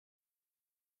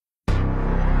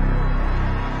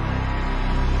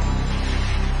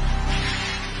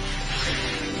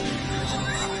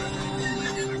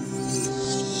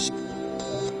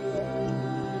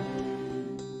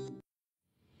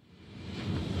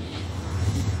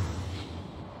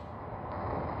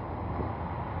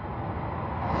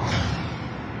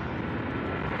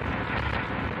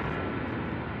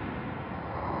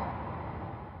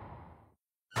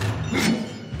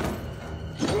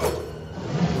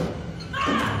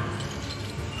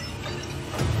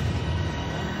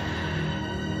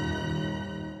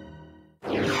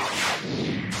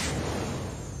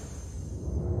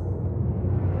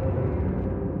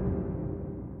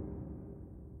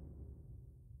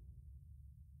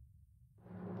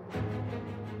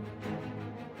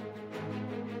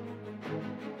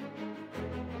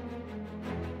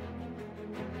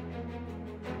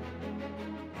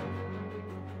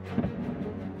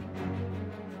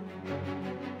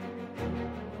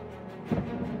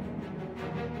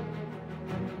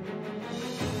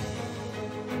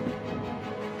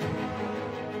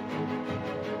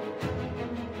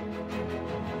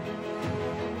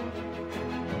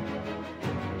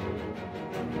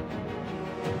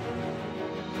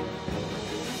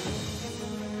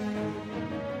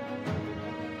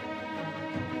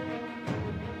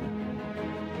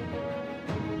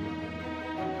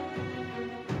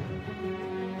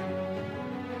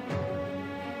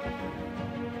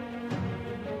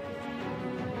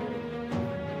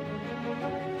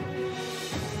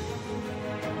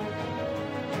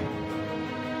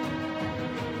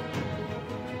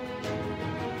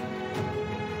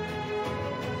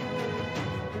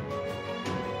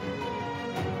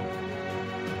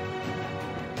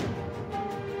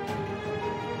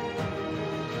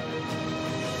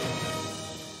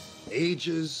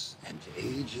Ages and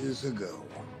ages ago,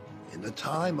 in the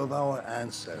time of our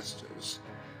ancestors,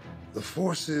 the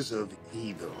forces of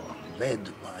evil, led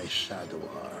by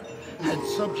Shadowar, had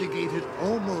subjugated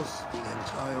almost the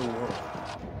entire world.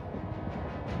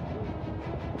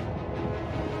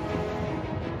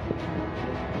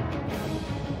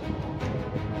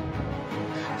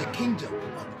 The kingdom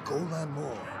of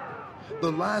Golamor,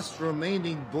 the last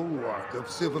remaining bulwark of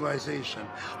civilization,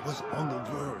 was on the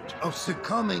verge of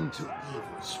succumbing to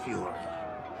evil's fury.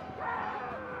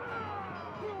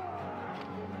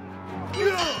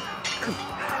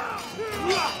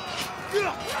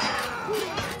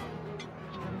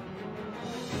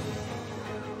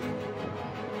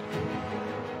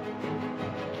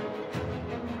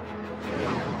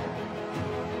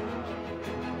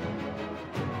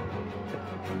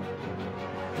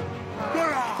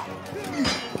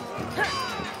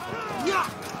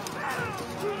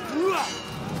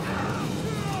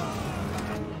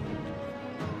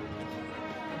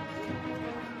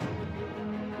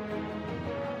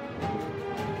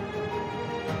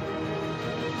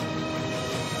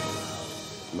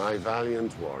 My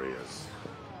valiant warriors.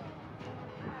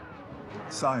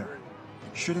 Sire,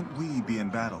 shouldn't we be in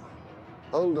battle?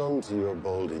 Hold on to your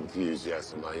bold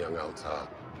enthusiasm, my young Altar.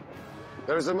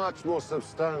 There is a much more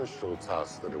substantial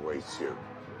task that awaits you,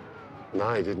 and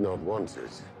I did not want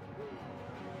it.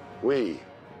 We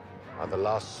are the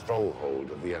last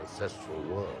stronghold of the Ancestral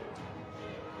World.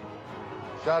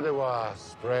 Shadowar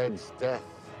spreads death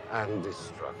and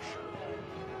destruction.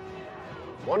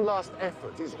 One last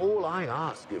effort is all I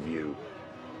ask of you.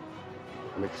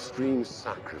 An extreme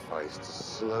sacrifice to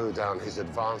slow down his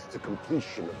advance to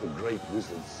completion of the Great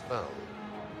Wizard's spell.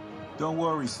 Don't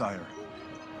worry, sire.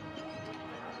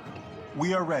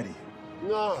 We are ready.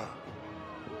 No.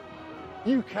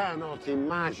 You cannot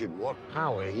imagine what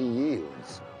power he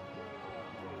yields.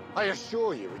 I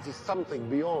assure you it is something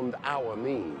beyond our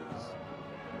means.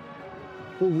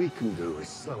 All we can do is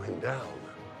slow him down.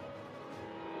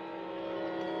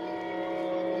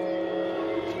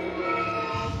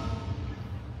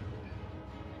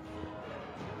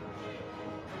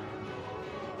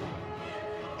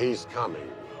 He's coming.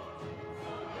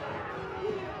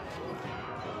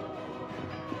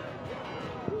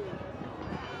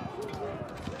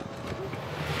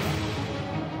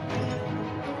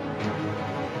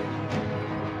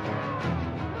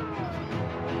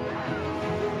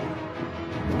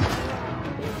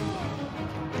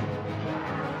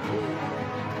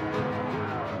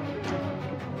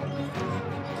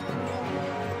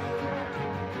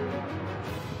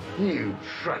 You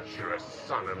treacherous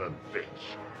son of a bitch.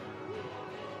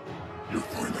 Your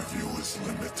point of view is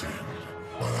limited,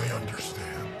 but I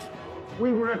understand.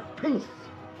 We were at peace.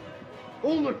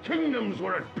 All the kingdoms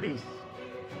were at peace.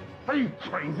 Are you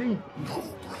crazy? No,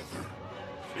 brother.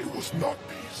 It was not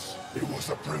peace. It was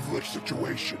a privileged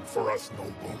situation for us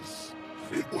nobles.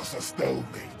 It was a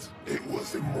stalemate. It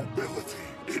was immobility.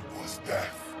 It was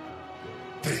death.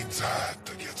 Things had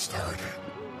to get started.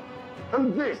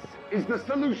 And this is the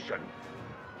solution.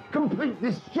 Complete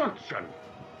destruction.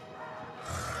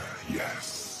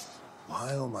 Yes.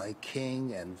 While my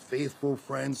king and faithful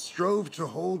friends strove to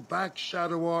hold back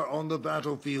Shadowar on the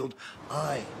battlefield,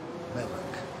 I,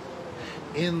 Melek,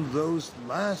 in those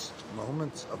last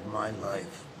moments of my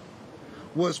life,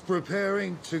 was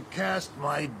preparing to cast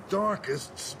my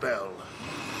darkest spell.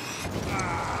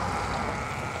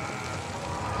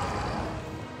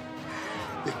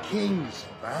 The king's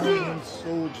valiant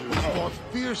soldiers fought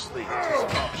fiercely to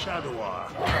stop Shadowar.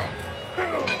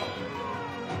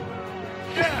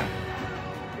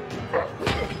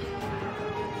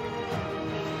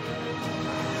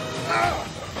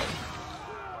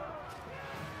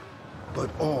 But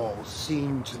all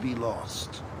seemed to be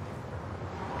lost.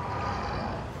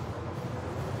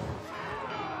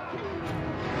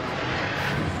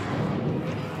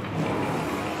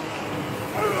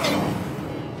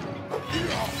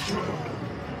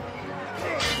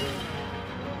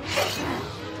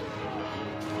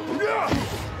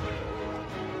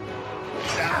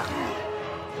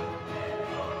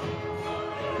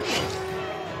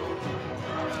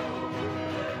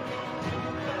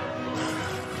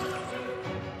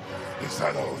 Is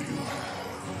that all you have?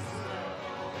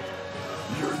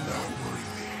 You're not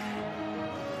worthy.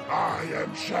 I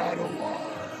am Shadowar.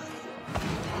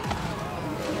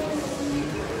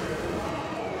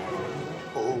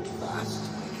 Hold fast,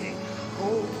 my king.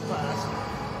 Hold fast.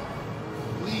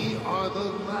 We are the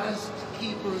last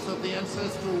keepers of the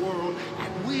Ancestral World,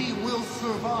 and we will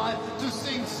survive to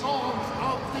sing songs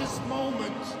of this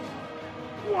moment.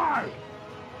 Why?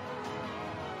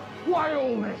 Why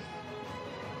all this?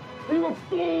 Are you a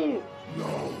fool?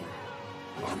 No.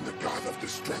 I'm the god of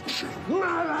destruction. Here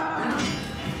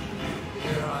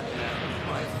I am,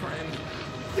 my friend.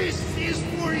 This is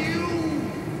for you!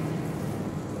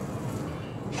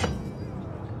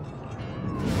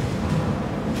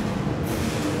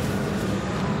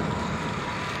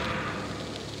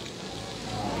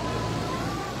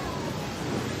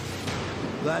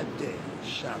 That day,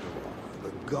 Shadowar,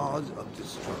 the god of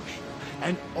destruction,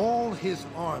 and all his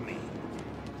army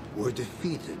were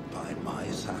defeated by my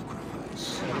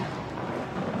sacrifice.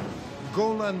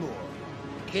 Golanmor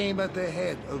came at the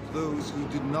head of those who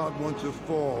did not want to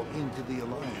fall into the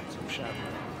alliance of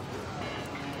Shadowar.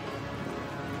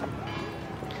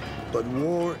 But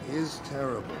war is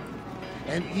terrible,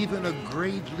 and even a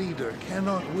great leader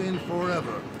cannot win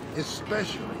forever,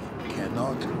 especially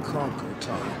cannot conquer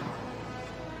time.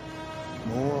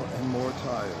 More and more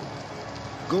tired,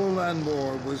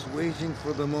 Golanmor was waiting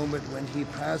for the moment when he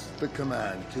passed the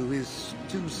command to his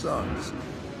two sons,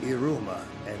 Iruma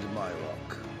and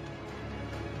Myrok.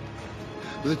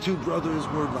 The two brothers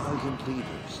were valiant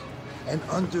leaders, and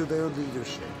under their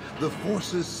leadership, the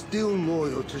forces still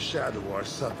loyal to Shadowar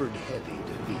suffered heavy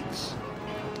defeats.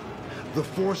 The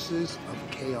forces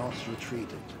of chaos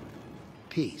retreated.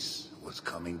 Peace was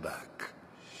coming back.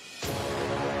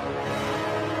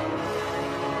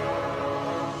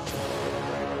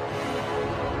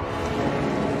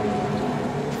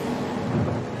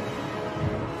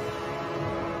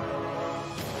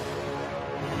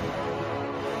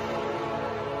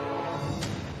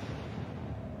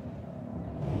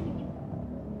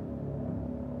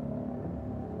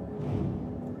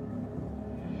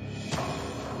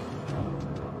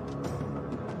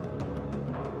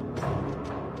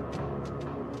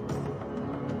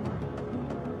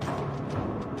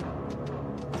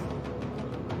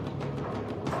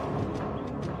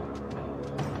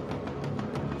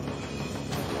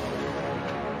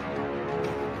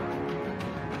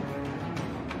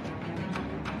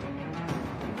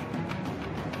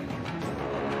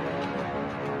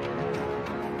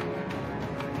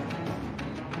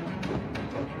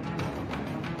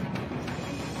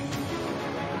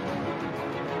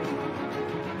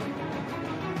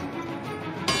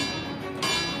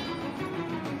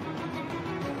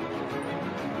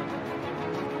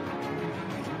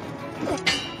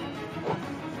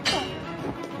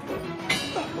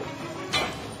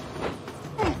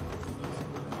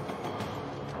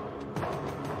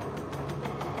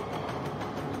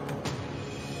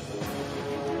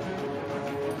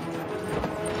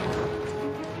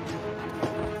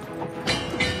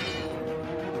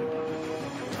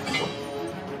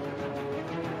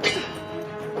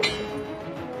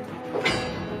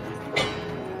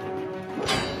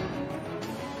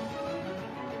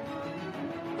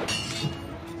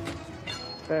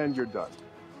 And you're done.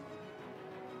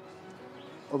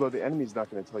 Although the enemy's not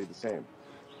going to tell you the same.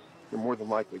 You're more than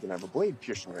likely going to have a blade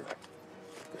piercing your neck.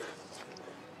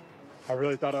 I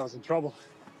really thought I was in trouble.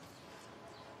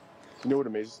 You know what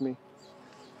amazes me?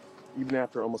 Even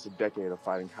after almost a decade of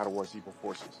fighting Shadowwar's evil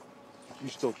forces, you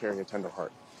still carry a tender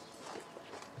heart.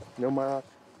 You know, Myrok,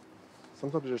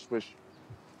 sometimes I just wish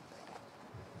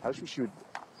you would...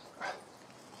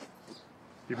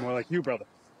 Be more like you, brother.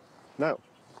 No.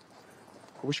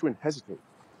 I wish you wouldn't hesitate.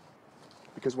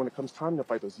 Because when it comes time to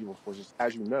fight those evil forces,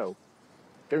 as you know,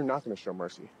 they're not going to show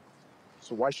mercy.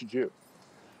 So why should you?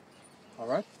 All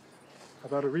right. How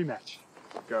about a rematch?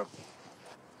 Go.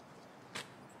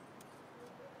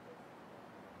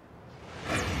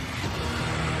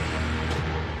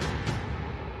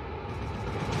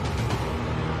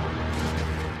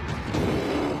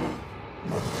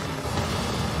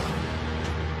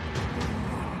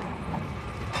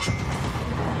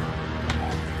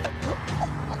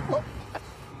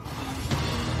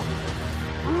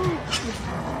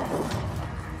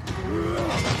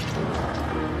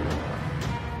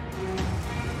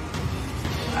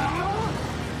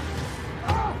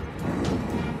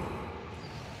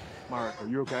 Myrok, are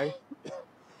you okay?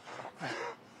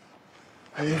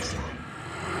 I think so.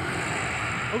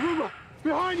 Aruma!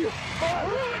 Behind you!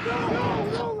 Aruma, no!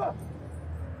 Aruma!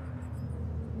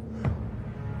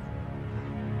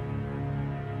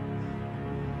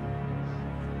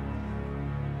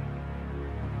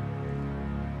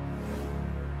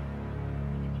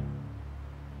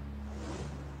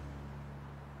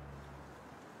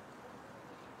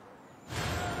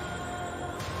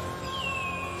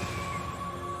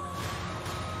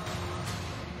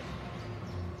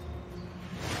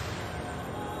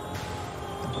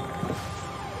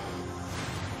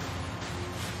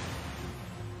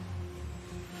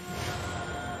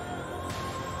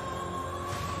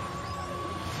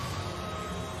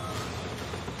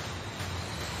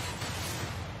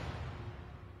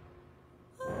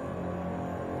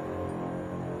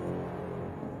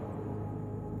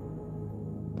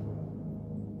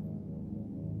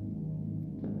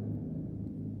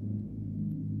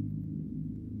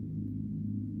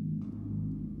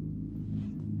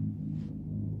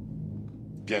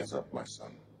 Get up, my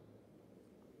son.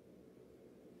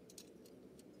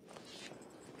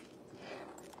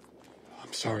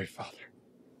 I'm sorry, Father.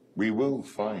 We will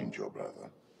find your brother.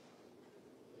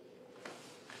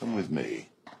 Come with me.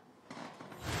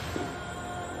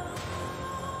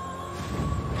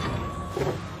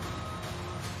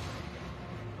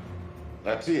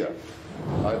 Atia,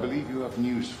 I believe you have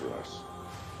news for us.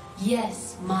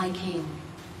 Yes, my king.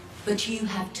 But you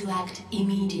have to act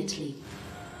immediately.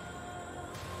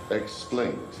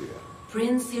 Explain, Tia.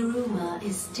 Prince Iruma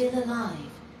is still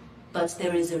alive, but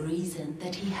there is a reason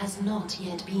that he has not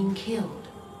yet been killed.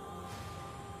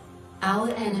 Our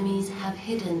enemies have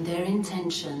hidden their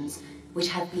intentions, which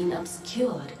have been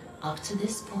obscured up to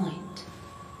this point.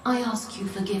 I ask you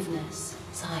forgiveness,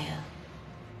 sire.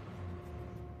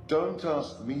 Don't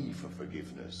ask me for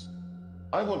forgiveness.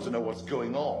 I want to know what's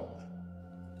going on.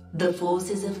 The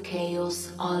forces of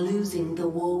chaos are losing the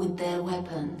war with their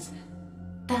weapons.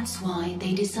 That's why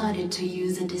they decided to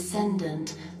use a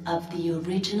descendant of the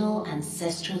original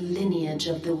ancestral lineage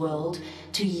of the world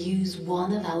to use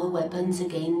one of our weapons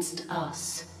against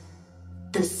us.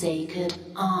 The sacred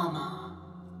armor.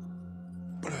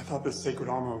 But I thought the sacred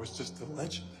armor was just a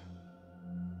legend.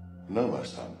 No, my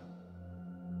son.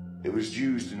 It was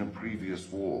used in a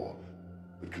previous war,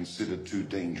 but considered too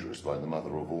dangerous by the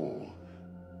Mother of All.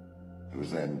 It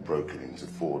was then broken into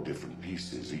 4 different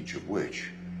pieces, each of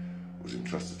which was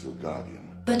entrusted to a guardian.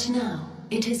 But now,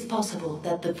 it is possible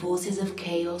that the forces of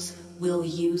chaos will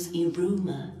use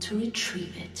Iruma to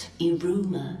retrieve it.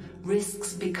 Iruma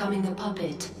risks becoming a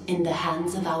puppet in the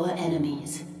hands of our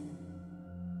enemies.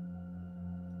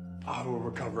 I will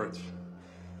recover it.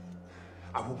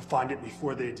 I will find it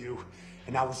before they do,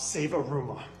 and I will save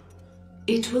Iruma.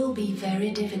 It will be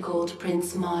very difficult,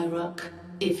 Prince Myrok.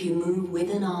 If you move with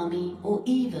an army, or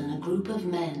even a group of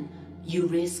men, you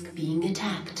risk being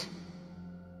attacked.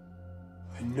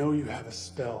 I know you have a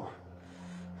spell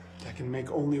that can make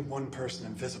only one person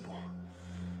invisible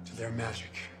to their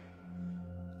magic.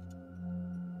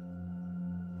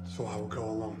 So I will go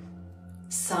alone.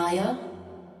 Sire?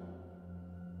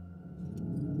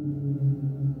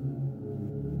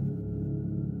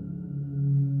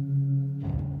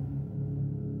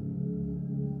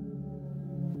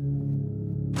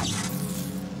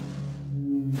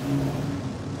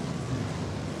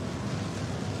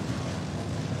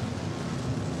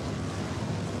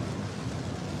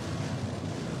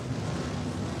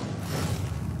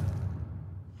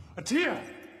 Atia!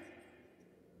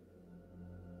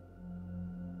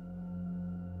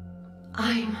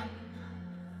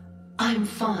 I'm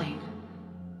fine.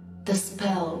 The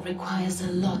spell requires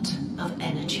a lot of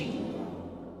energy.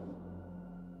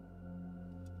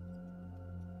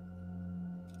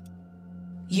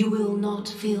 You will not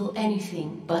feel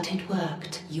anything, but it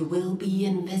worked. You will be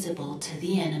invisible to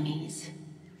the enemies.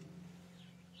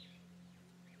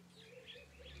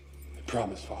 I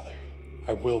promise, Father.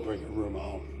 I will bring Iruma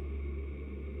home.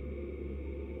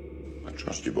 I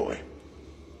trust you, boy.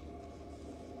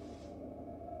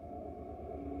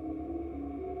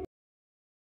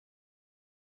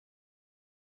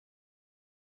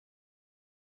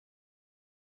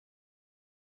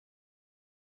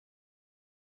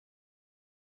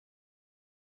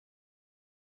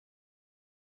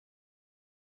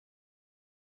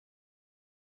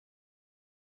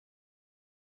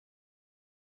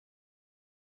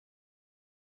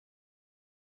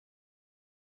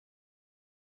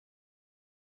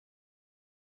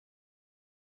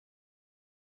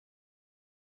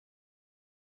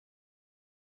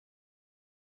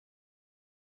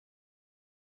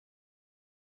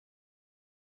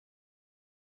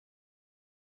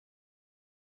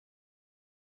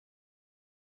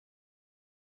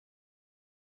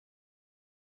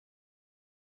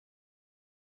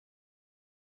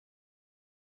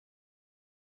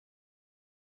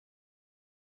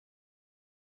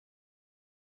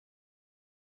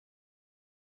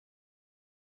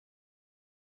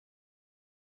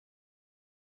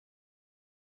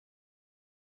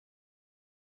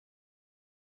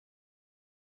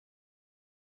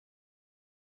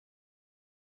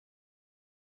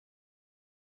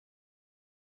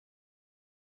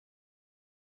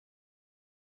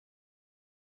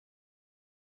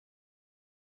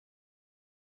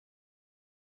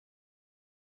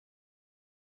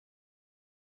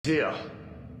 Here.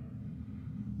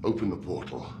 Open the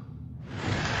portal.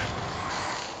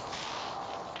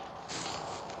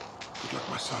 Good luck,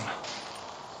 my son.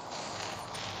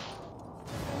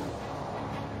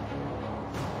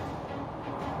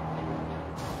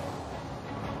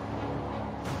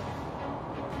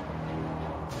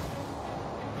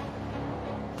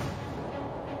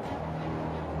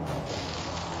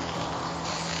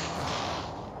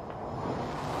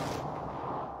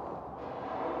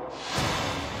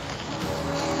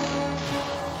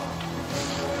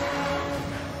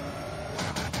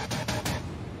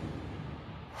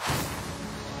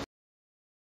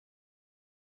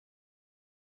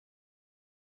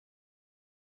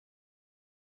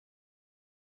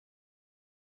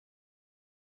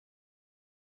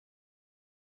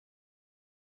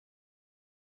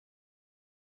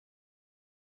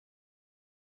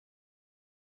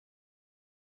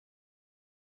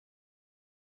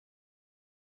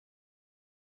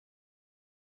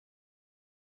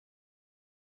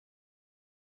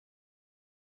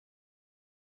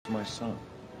 my son.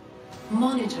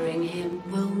 Monitoring him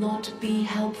will not be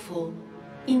helpful.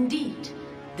 Indeed,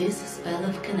 this spell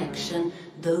of connection,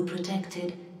 though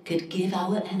protected, could give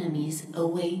our enemies a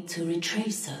way to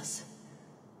retrace us.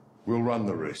 We'll run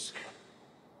the risk.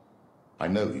 I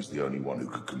know he's the only one who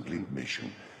could complete the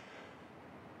mission.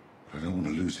 But I don't want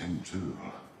to lose him too.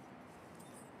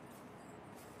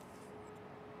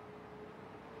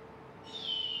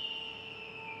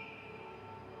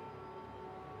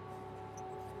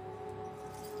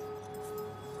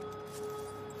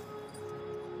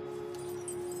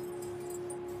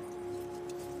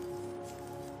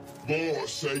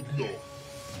 Signal.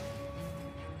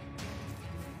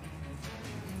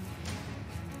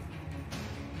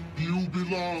 You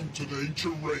belong to the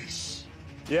ancient race.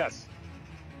 Yes.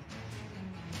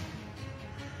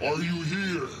 Are you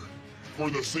here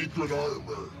for the sacred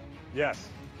armor? Yes.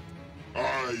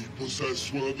 I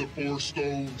possess one of the 4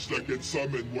 stones that can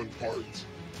summon one part.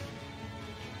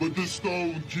 But this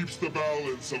stone keeps the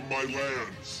balance of my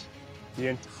lands. The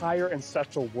entire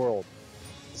Ancestral World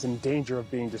is in danger of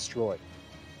being destroyed.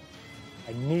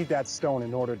 I need that stone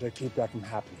in order to keep that from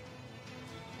happening.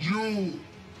 You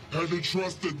had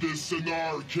entrusted this in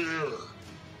our care.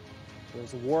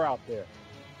 There's a war out there.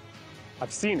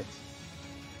 I've seen it.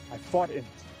 I fought in it.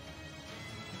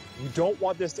 You don't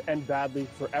want this to end badly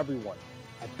for everyone.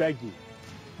 I beg you,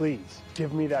 please,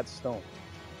 give me that stone.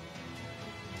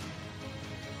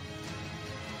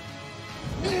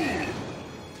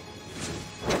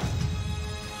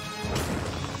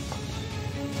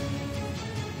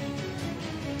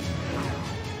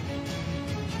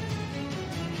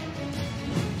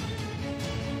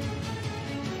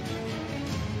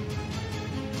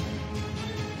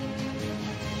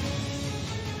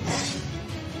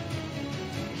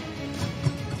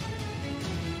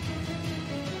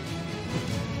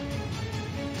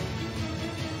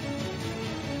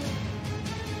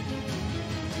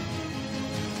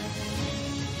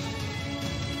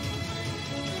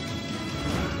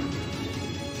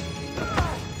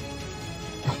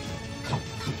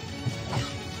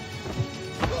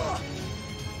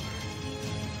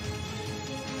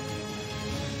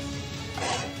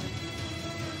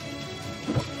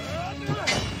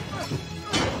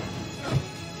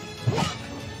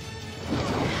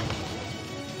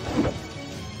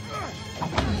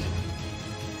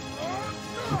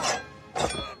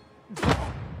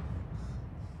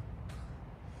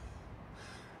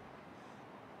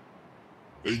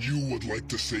 And you would like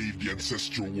to save the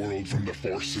Ancestral World from the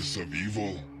forces of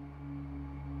evil?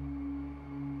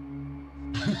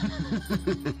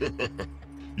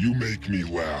 You make me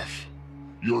laugh.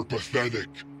 You're pathetic.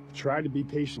 Try to be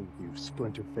patient with you,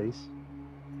 Splinter Face.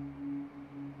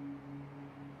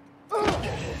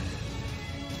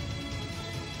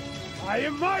 I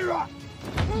am Myra!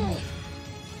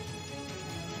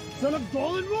 Son of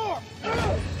Dolan Moore!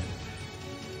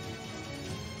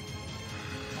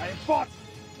 I have fought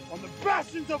on the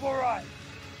bastions of Orion!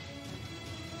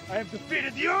 I have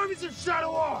defeated the armies of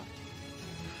Shadowar!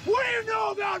 What do you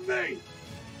know about me?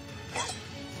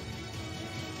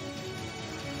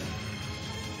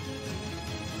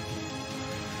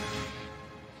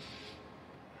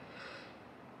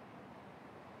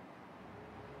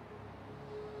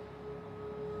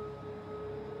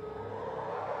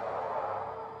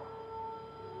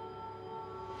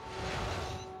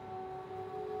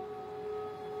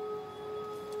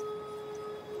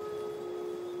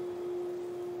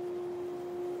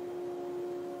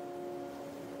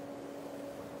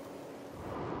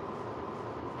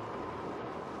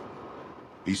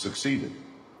 He succeeded.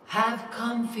 Have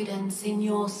confidence in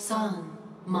your son,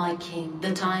 my king.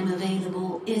 The time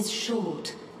available is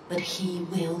short, but he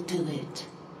will do it.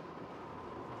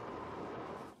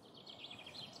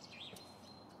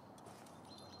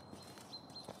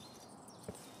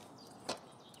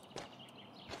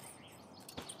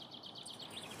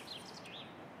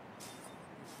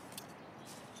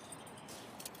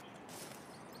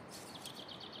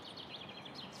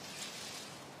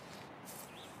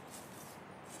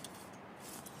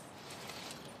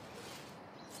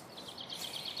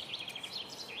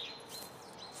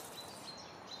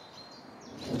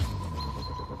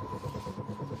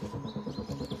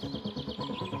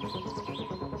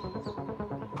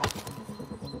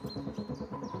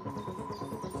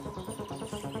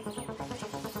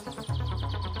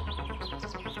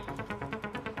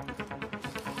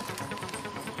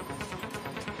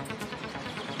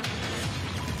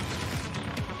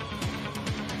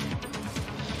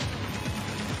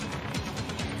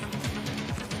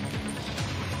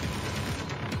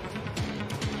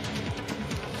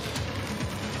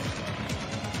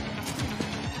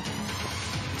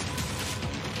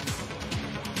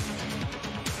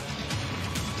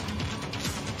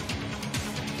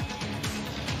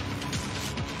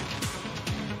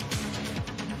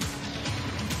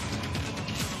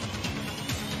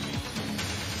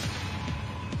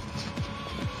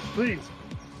 Please,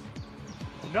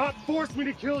 do not force me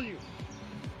to kill you.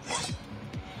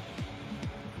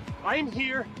 I am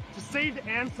here to save the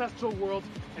Ancestral World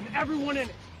and everyone in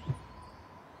it.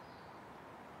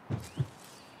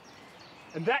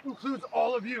 And that includes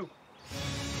all of you.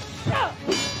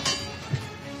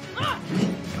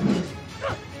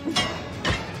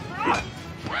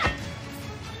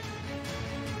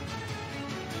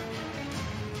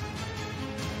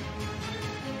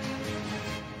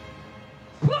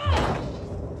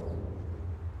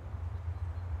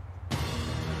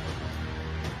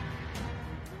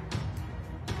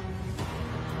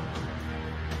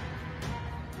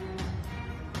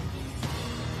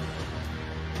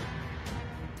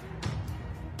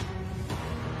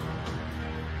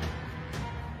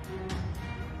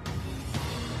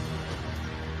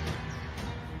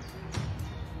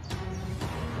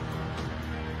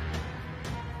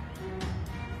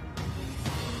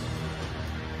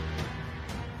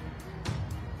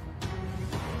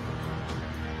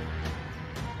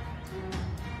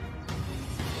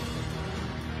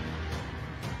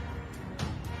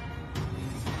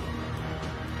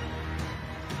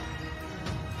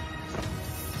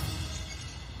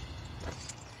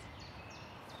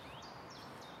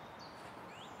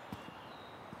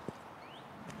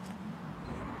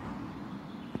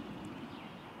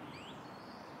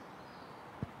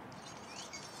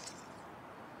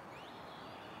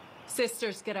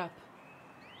 Sisters, get up.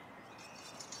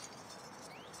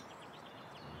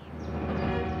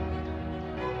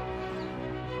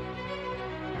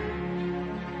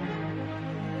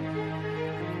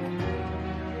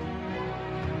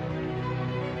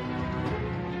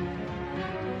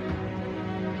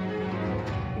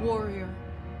 Warrior,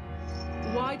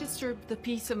 why disturb the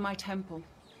peace of my temple?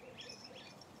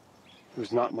 It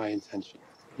was not my intention.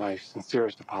 My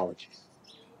sincerest apologies.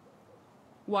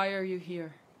 Why are you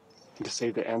here? And to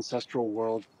save the Ancestral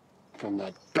World from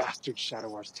that bastard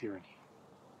Shadowar's tyranny.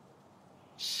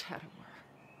 Shadowar.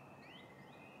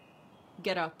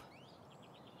 Get up.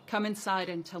 Come inside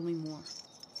and tell me more.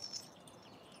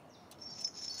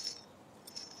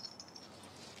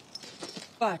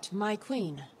 But, my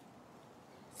queen...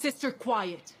 Sister,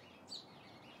 quiet.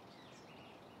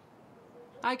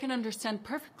 I can understand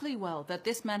perfectly well that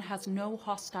this man has no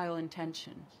hostile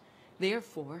intention.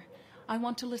 Therefore, I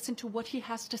want to listen to what he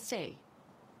has to say.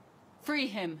 Free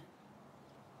him.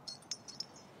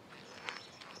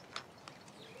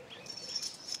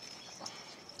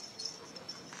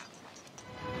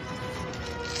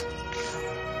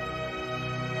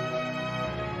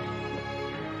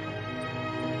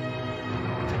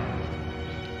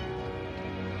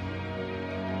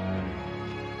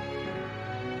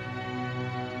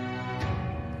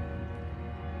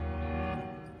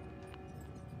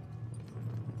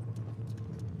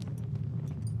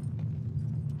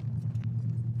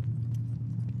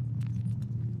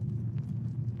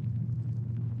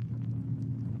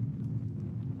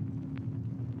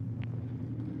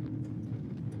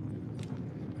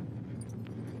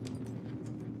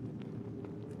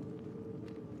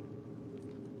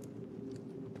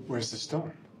 Where's the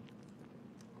stone?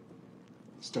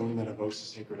 Stone that evokes the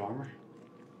sacred armor?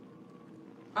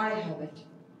 I have it.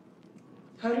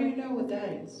 How do you know what that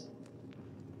is?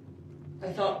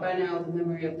 I thought by now the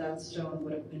memory of that stone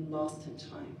would have been lost in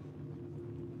time.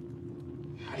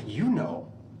 How do you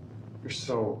know? You're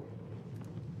so...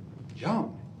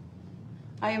 young.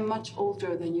 I am much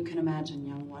older than you can imagine,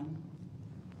 young one.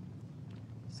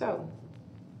 So,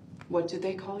 what do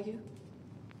they call you?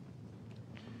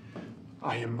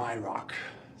 I am Myrock,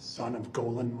 son of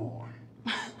Golan Moore.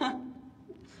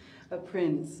 A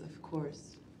prince, of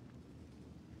course.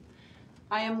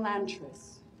 I am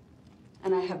Lantris,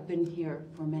 and I have been here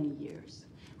for many years,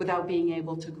 without being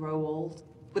able to grow old,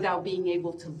 without being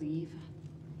able to leave,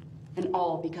 and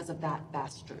all because of that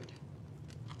bastard.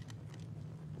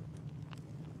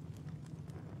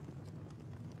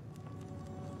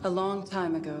 A long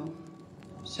time ago,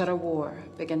 Shadowar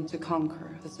began to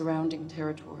conquer the surrounding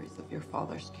territories of your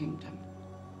father's kingdom.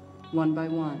 One by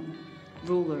one,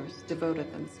 rulers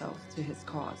devoted themselves to his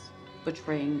cause,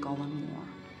 betraying Golan Moore.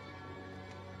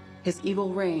 His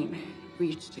evil reign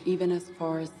reached even as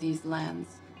far as these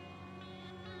lands.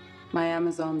 My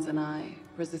Amazons and I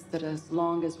resisted as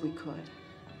long as we could,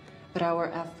 but our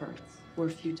efforts were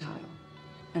futile,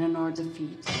 and in our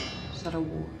defeat,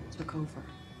 Shadowar took over.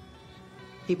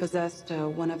 He possessed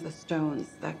one of the stones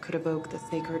that could evoke the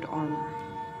sacred armor.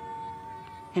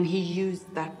 And he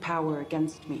used that power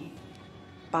against me,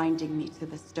 binding me to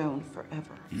the stone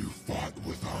forever. You fought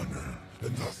with honor,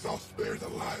 and thus I'll spare the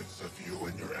lives of you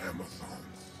and your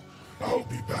Amazons. I'll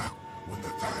be back when the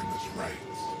time is right.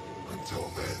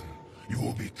 Until then... You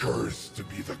will be cursed to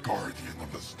be the guardian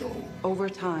of the stone. Over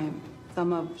time,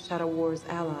 some of Shadow War's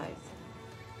allies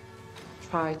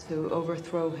try to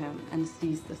overthrow him and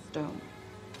seize the stone.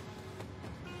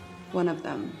 One of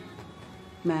them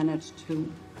managed to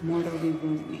mortally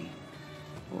wound me,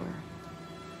 or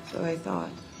so I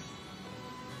thought.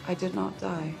 I did not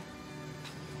die.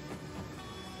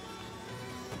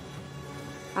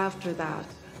 After that,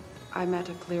 I met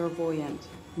a clairvoyant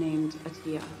named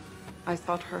Atia. I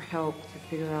sought her help to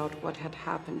figure out what had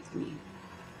happened to me.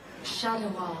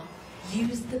 Shadowar,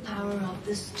 use the power of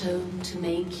the stone to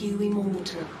make you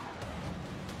immortal.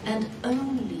 And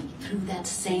only through that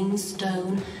same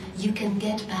stone you can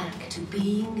get back to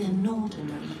being an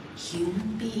ordinary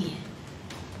human being.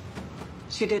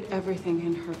 She did everything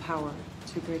in her power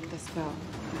to break the spell,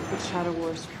 but Shadow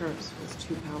War's curse was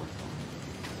too powerful.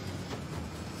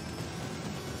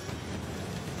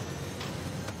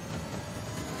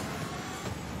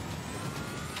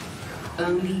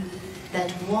 Only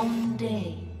that one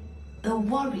day, a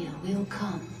warrior will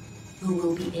come who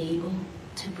will be able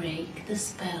to break the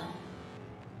spell.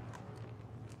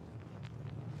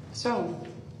 So,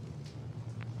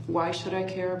 why should I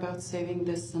care about saving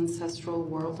this ancestral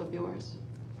world of yours?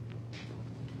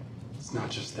 It's not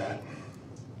just that.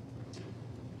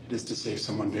 It is to save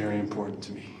someone very important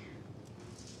to me.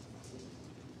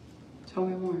 Tell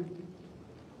me more.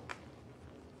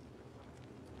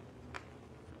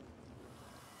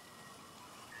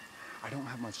 I don't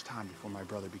have much time before my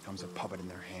brother becomes a puppet in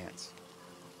their hands.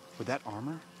 With that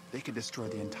armor, they could destroy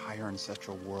the entire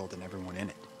ancestral world and everyone in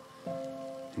it.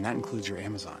 And that includes your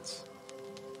Amazons.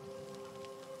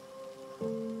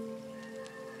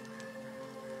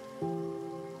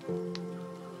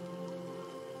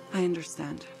 I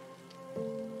understand.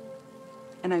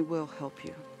 And I will help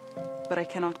you. But I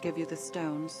cannot give you the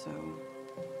stone, so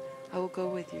I will go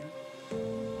with you.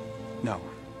 No.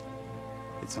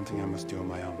 It's something I must do on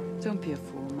my own. Don't be a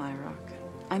fool, Myrock.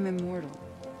 I'm immortal.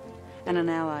 And an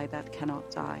ally that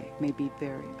cannot die may be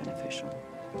very beneficial.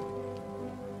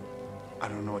 I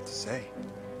don't know what to say.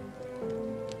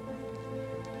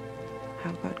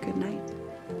 How about good night?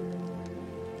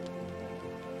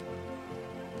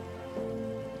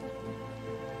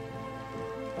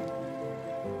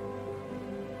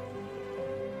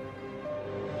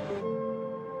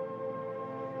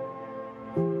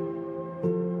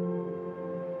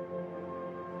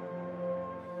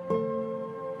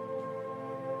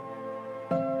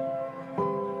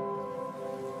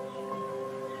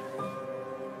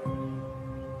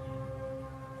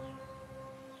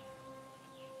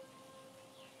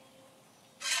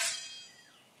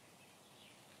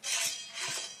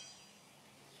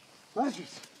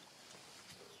 Lazarus!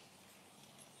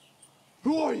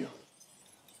 Who are you?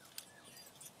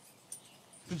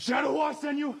 Did Shadow War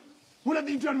send you? What have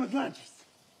you done with Lazarus?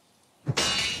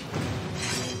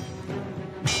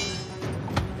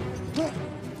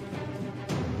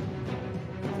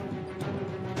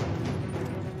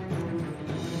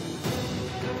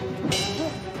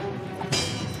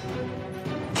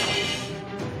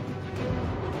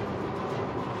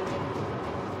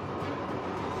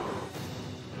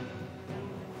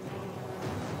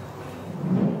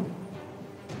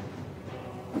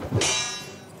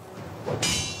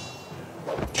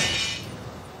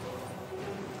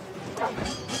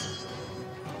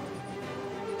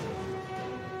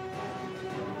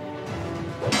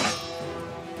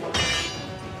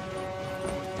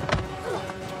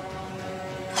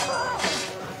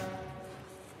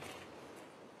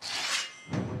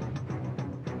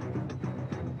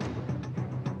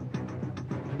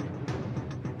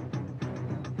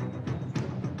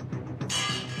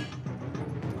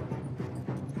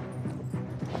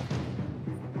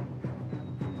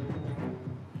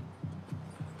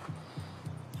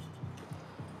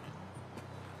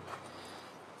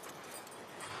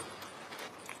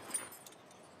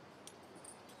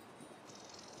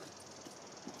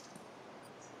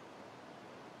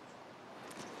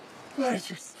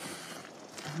 Lazarus!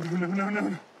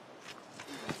 No.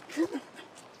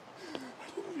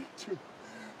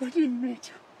 I didn't mean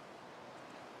to.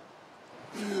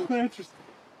 Lazarus,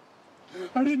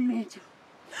 I didn't mean to.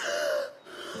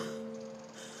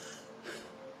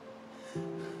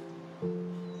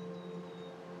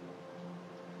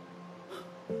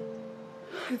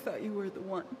 I thought you were the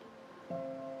one.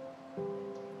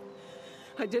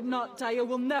 I did not die. I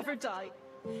will never die.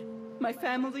 My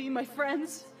family, my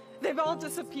friends, they've all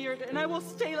disappeared, and I will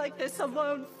stay like this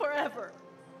alone forever.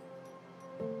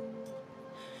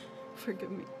 Forgive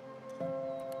me.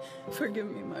 Forgive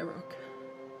me, my rook.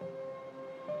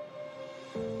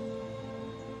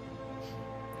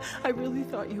 I really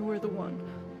thought you were the one.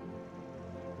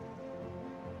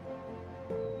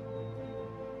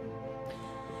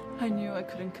 I knew I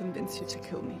couldn't convince you to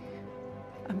kill me.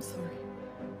 I'm sorry.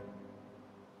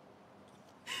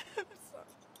 I'm sorry.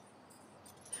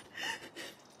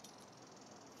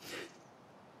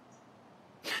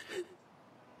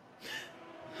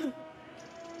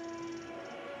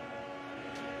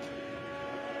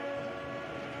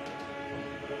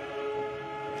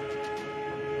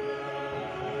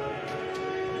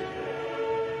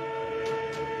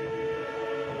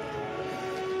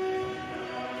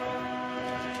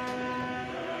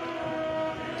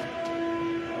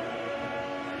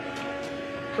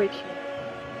 Wait here.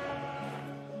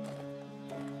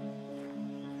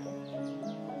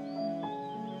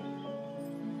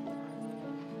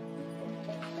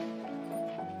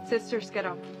 Sisters, get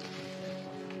up.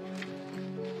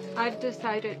 I've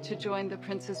decided to join the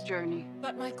prince's journey.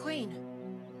 But my queen...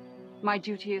 My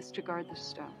duty is to guard the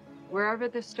stone. Wherever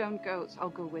the stone goes, I'll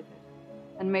go with it.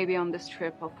 And maybe on this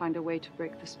trip, I'll find a way to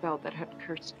break the spell that had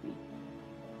cursed me.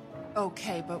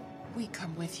 Okay, but we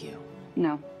come with you.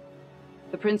 No.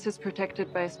 The prince is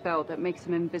protected by a spell that makes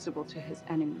him invisible to his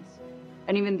enemies.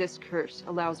 And even this curse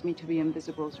allows me to be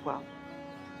invisible as well.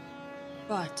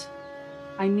 But...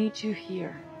 I need you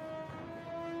here.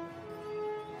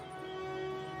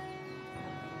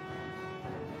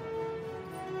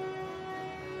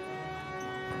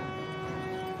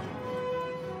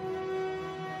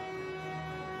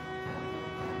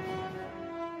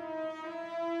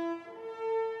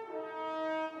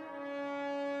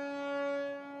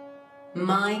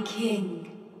 My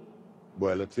king.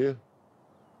 Well, dear.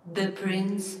 The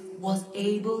prince was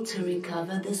able to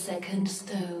recover the second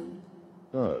stone.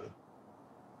 No.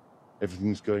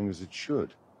 Everything's going as it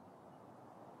should.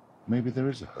 Maybe there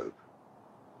is a hope.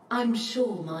 I'm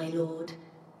sure, my lord.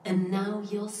 And now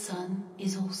your son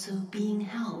is also being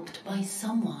helped by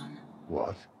someone.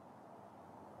 What?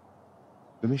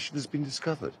 The mission has been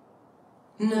discovered.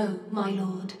 No, my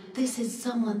lord. This is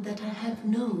someone that I have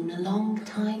known a long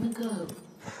time ago.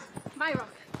 Myra,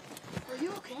 are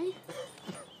you okay?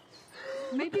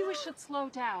 Maybe we should slow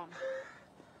down.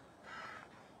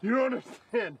 You don't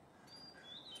understand.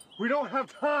 We don't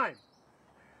have time.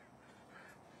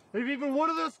 If even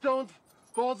one of those stones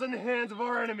falls in the hands of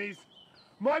our enemies,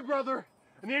 my brother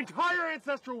and the entire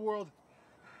Ancestral World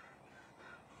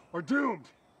are doomed.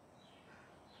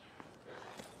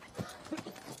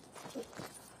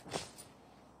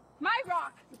 My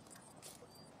rock!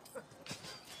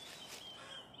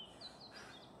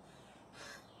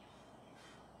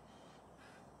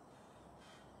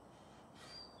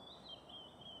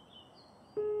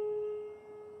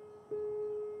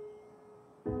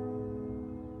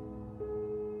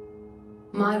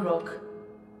 My rock.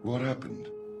 What happened?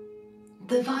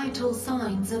 The vital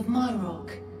signs of my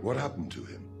rock. What happened to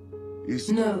him? Is...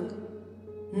 No,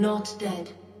 not dead.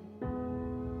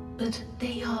 But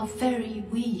they are very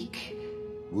weak.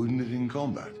 Wounded in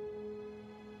combat?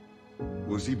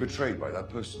 Was he betrayed by that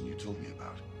person you told me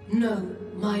about? No,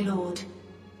 my lord.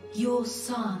 Your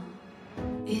son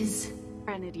is...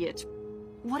 An idiot.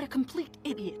 What a complete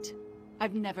idiot.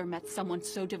 I've never met someone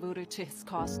so devoted to his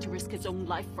cause to risk his own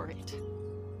life for it.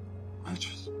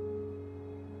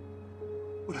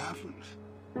 What happened?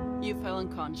 You fell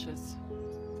unconscious.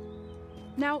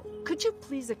 Now, could you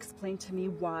please explain to me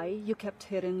why you kept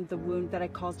hitting the wound that I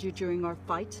caused you during our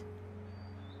fight?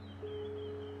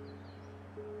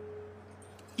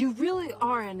 You really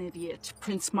are an idiot,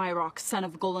 Prince Myrock, son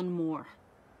of Golan Moore.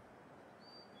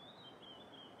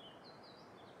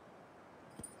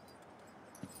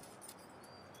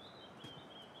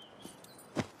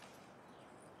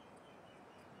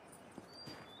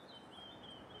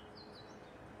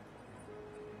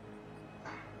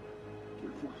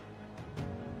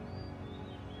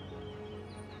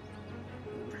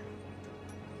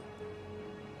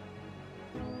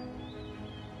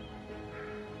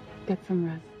 Get some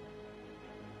rest.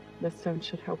 The stone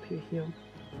should help you heal.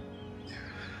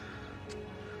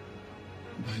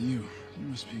 About you? You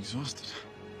must be exhausted.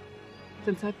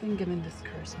 Since I've been given this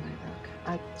curse, Myrock,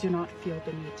 I do not feel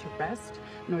the need to rest,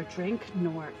 nor drink,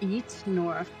 nor eat,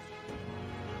 nor...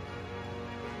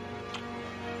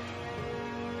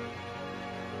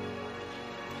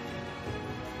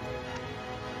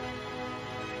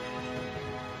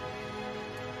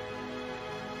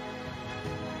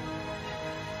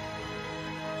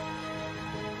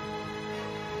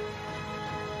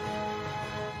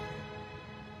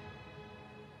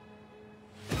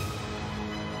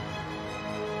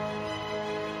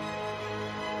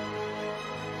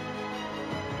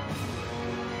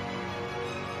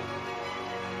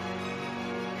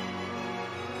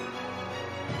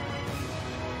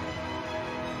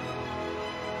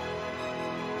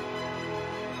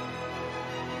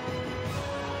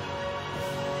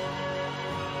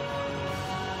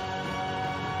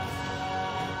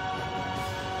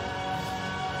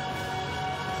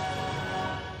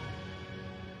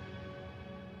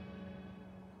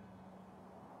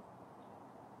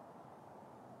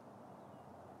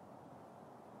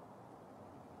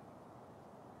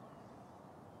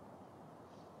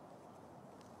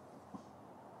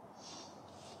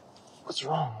 What's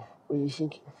wrong? What are you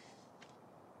thinking?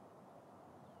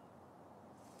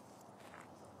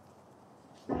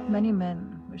 Many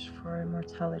men wish for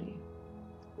immortality,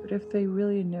 but if they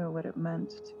really knew what it meant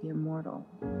to be immortal,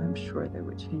 I'm sure they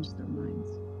would change their minds.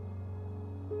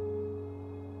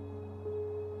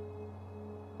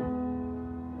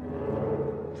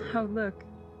 Oh, look.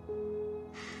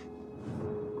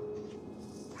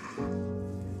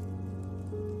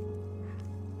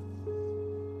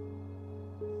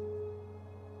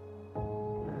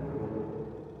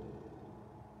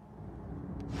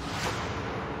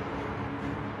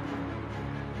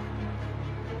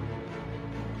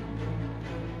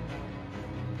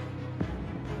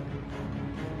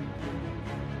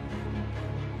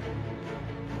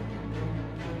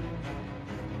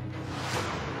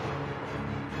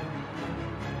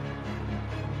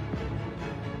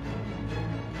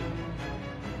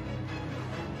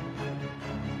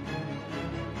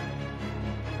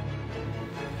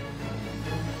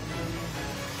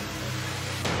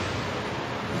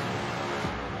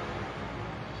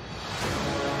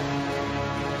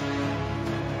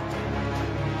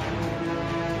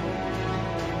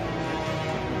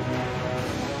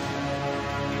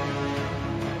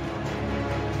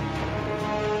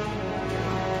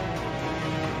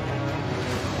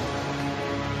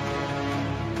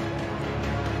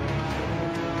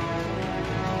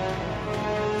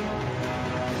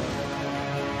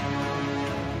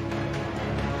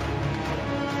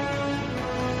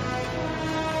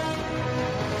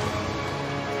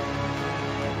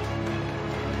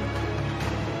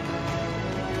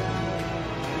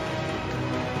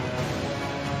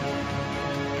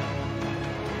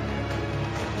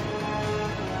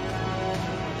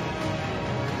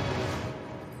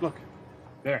 Look,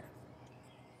 there.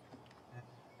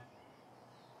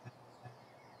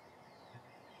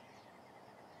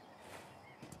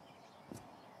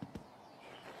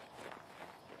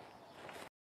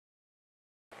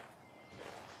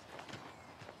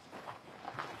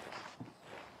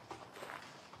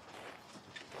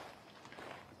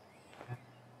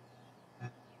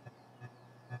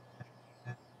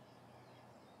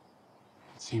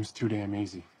 It seems too damn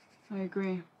easy. I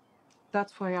agree.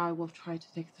 That's why I will try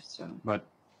to take the stone. But...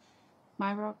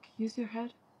 Myrock, use your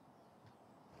head.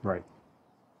 Right.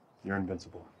 You're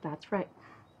invincible. That's right.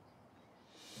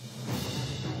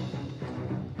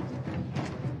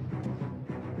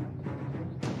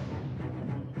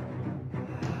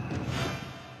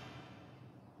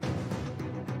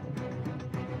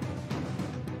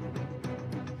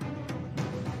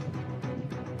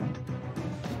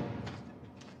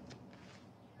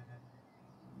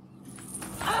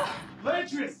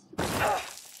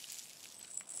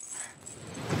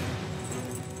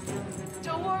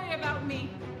 Don't worry about me.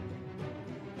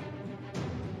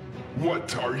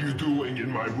 What are you doing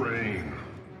in my brain?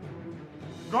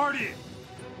 Guardian!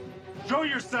 Show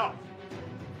yourself!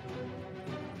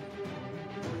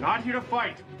 We're not here to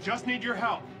fight. We just need your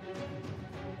help.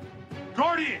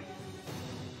 Guardian!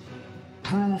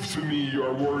 Prove to me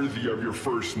you're worthy of your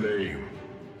first name.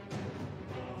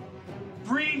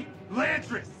 Free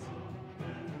Lantris!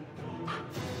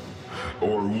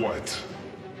 Or what?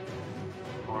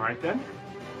 All right, then.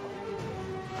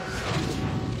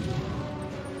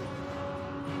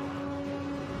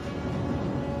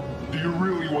 Do you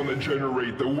really want to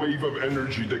generate the wave of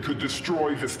energy that could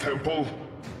destroy this temple?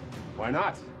 Why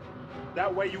not?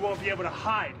 That way you won't be able to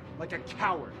hide like a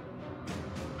coward.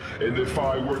 And if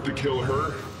I were to kill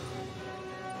her?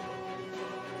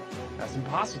 That's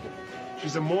impossible.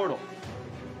 She's immortal.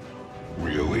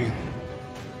 Really?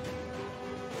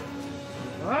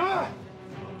 Ah!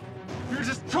 You're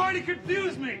just trying to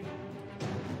confuse me!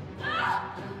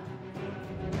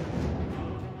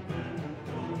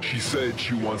 She said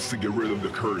she wants to get rid of the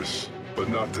curse, but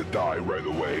not to die right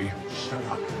away. Shut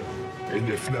up. And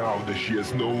if now that she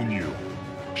has known you,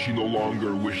 she no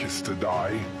longer wishes to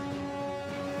die?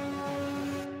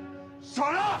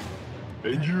 Shut up!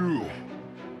 And you!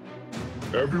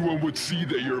 Everyone would see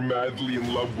that you're madly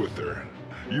in love with her.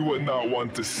 You would not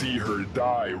want to see her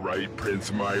die, right,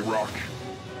 Prince Myrock?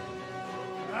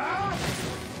 Ah!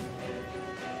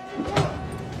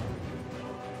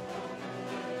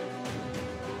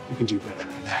 You can do better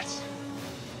than that.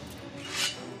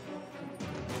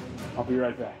 I'll be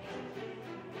right back.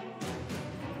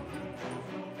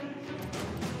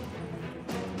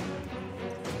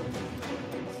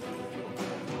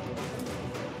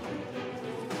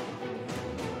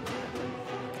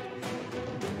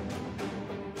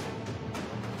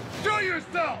 Show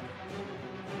yourself!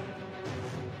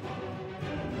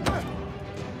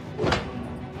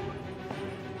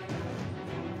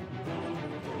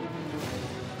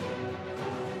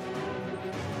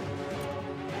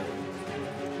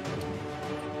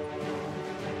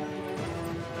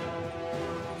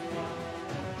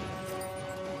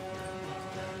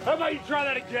 How about you try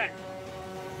that again?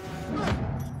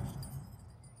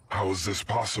 How is this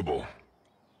possible?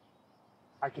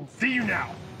 I can see you now.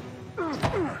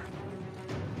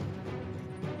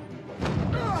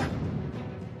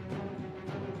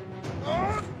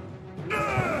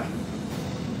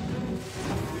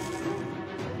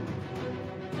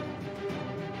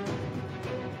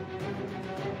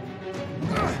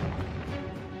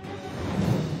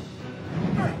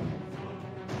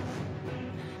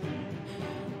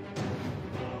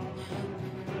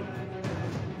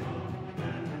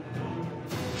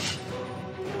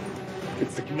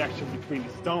 It's the connection between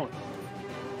the stones.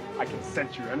 I can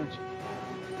sense your energy.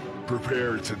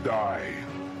 Prepare to die.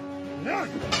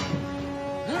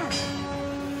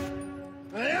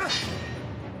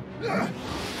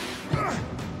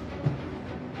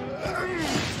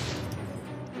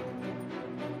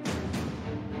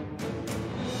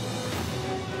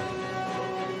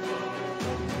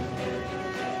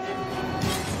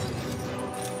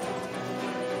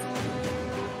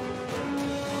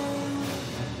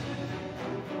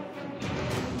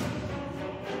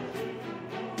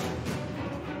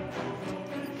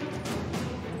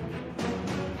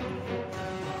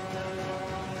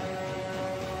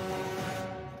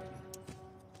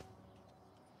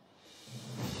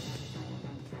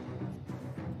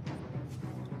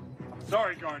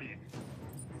 Sorry, Guardian.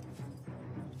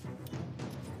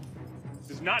 This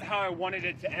is not how I wanted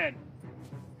it to end.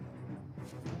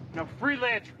 Now free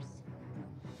Lantris.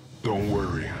 Don't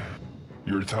worry.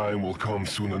 Your time will come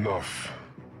soon enough.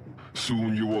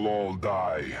 Soon you will all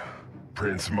die.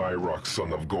 Prince Myrock,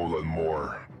 son of Golan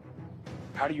Mor.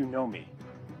 How do you know me?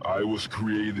 I was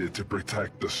created to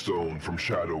protect the stone from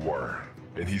Shadow War,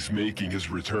 and he's making his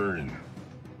return.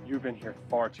 You've been here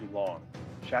far too long.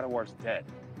 Shadow War's dead.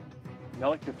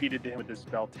 Melik defeated him with this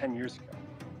spell 10 years ago.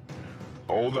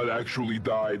 All that actually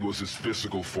died was his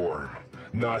physical form,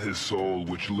 not his soul,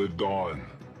 which lived on.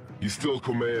 He still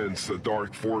commands the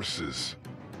dark forces,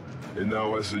 and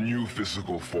now has a new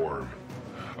physical form,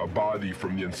 a body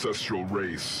from the ancestral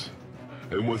race.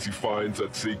 And once he finds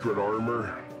that sacred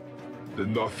armor,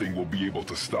 then nothing will be able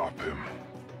to stop him.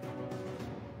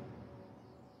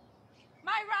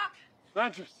 Myrock!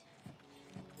 Lantris!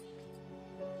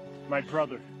 My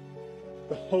brother.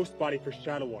 The host body for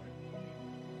Shadow War.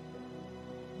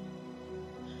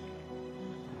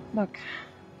 Look,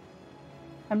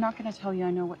 I'm not gonna tell you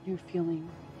I know what you're feeling,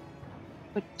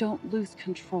 but don't lose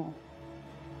control.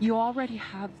 You already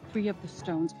have 3 of the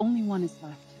stones, only 1 is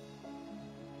left.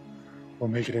 We'll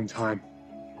make it in time.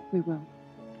 We will.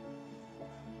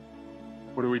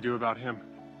 What do we do about him?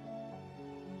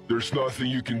 There's nothing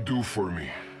you can do for me.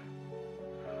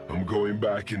 I'm going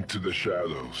back into the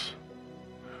shadows,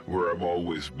 where I've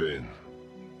always been.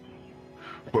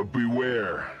 But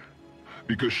beware,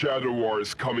 because Shadow War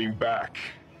is coming back,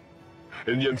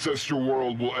 and the Ancestral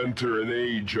World will enter an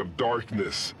age of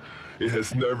darkness it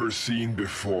has never seen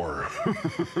before.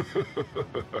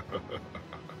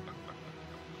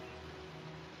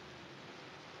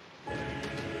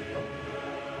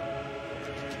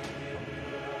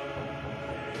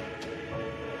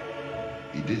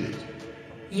 He did it.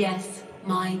 Yes,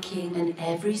 my king, and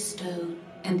every stone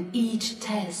and each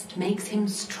test makes him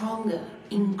stronger,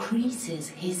 increases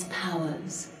his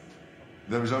powers.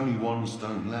 There is only 1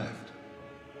 stone left.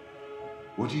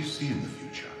 What do you see in the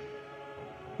future?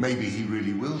 Maybe he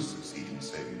really will succeed in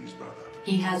saving his brother.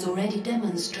 He has already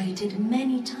demonstrated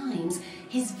many times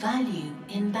his value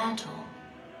in battle.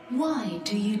 Why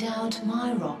do you doubt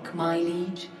Myrock, my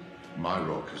liege?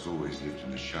 Myrock has always lived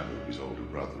in the shadow of his older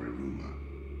brother, Iruma.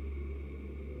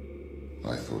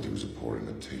 I thought he was a poor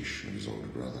imitation of his older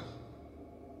brother.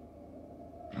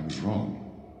 I was wrong.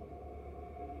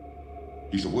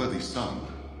 He's a worthy son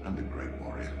and a great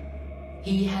warrior.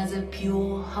 He has a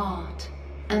pure heart,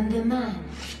 and the man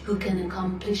who can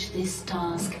accomplish this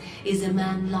task is a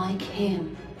man like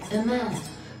him, a man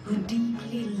who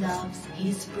deeply loves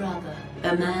his brother,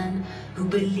 a man who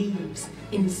believes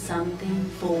in something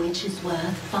for which is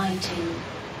worth fighting.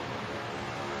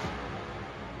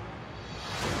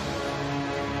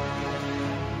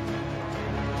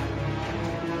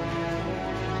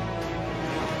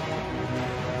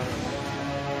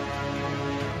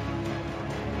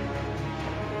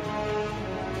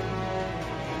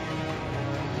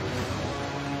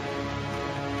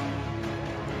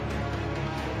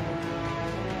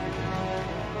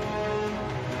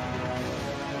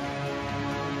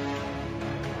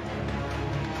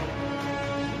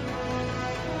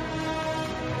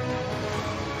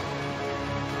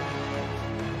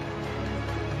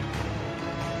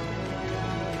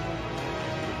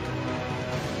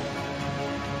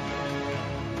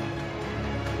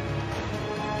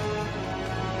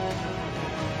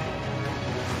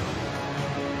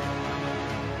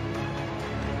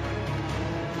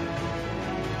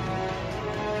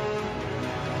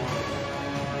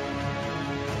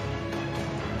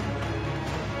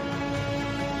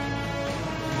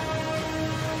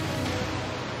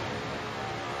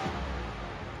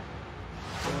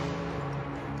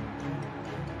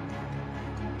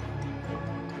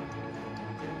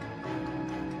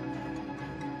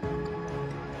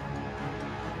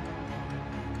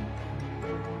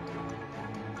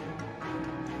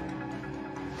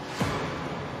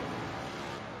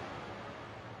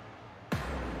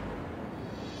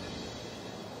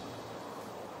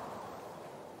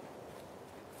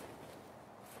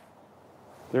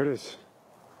 There it is.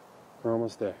 We're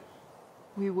almost there.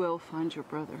 We will find your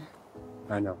brother.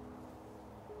 I know.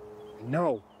 I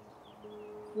know!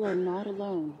 You are not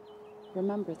alone.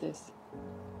 Remember this.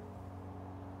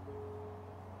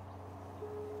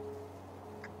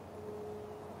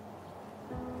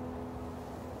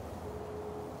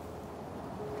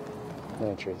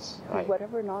 Beatrice,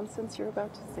 Whatever nonsense you're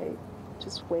about to say,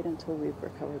 just wait until we've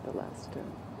recovered the last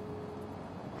stone.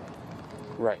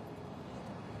 Right.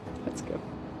 Let's go.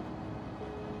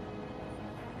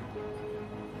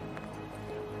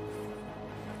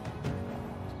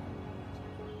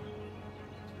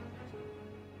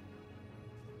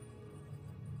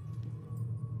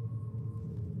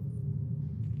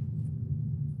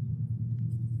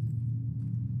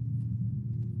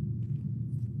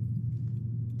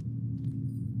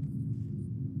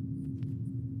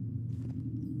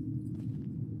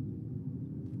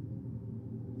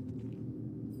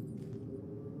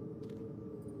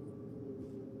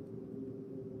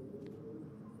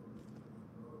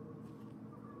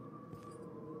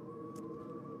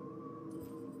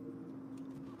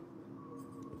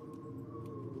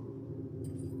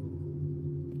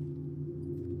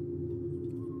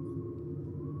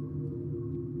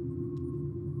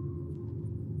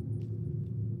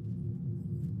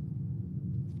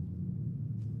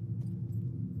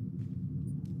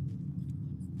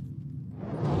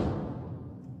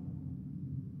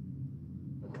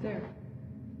 There.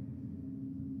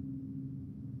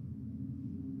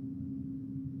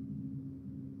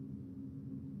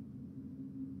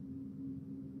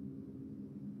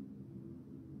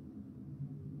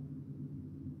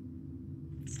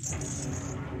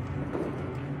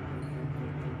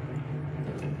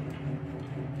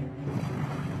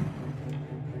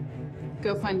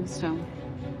 Go find the stone.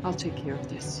 I'll take care of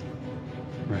this.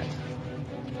 Right.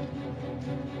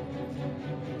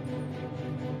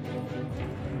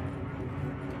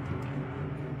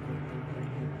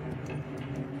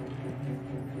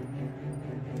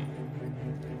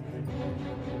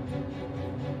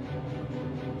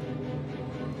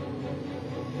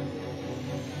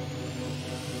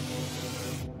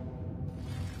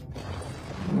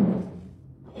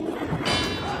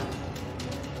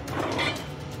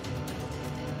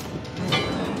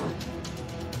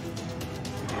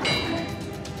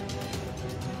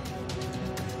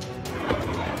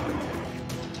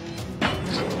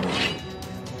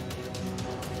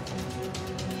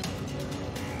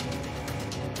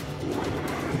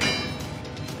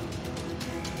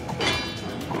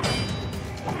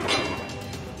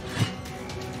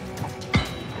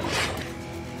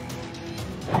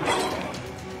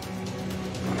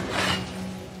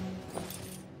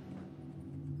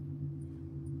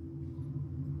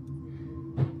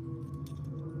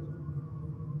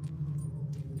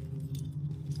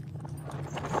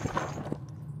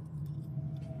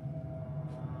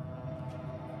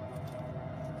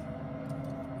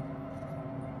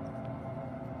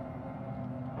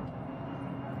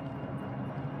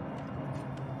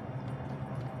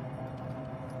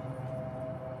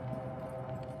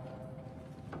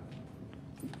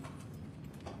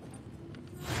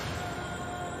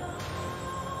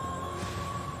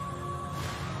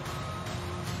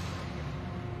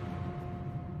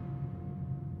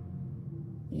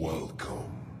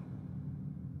 Welcome.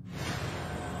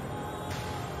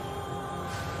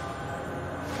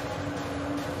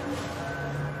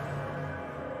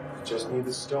 I just need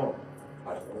the stone.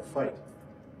 I don't want to fight.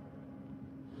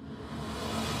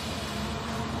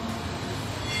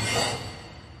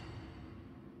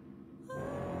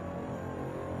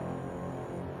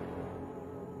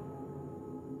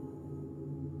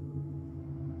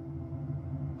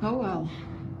 Oh well.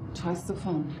 Twice the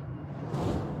fun.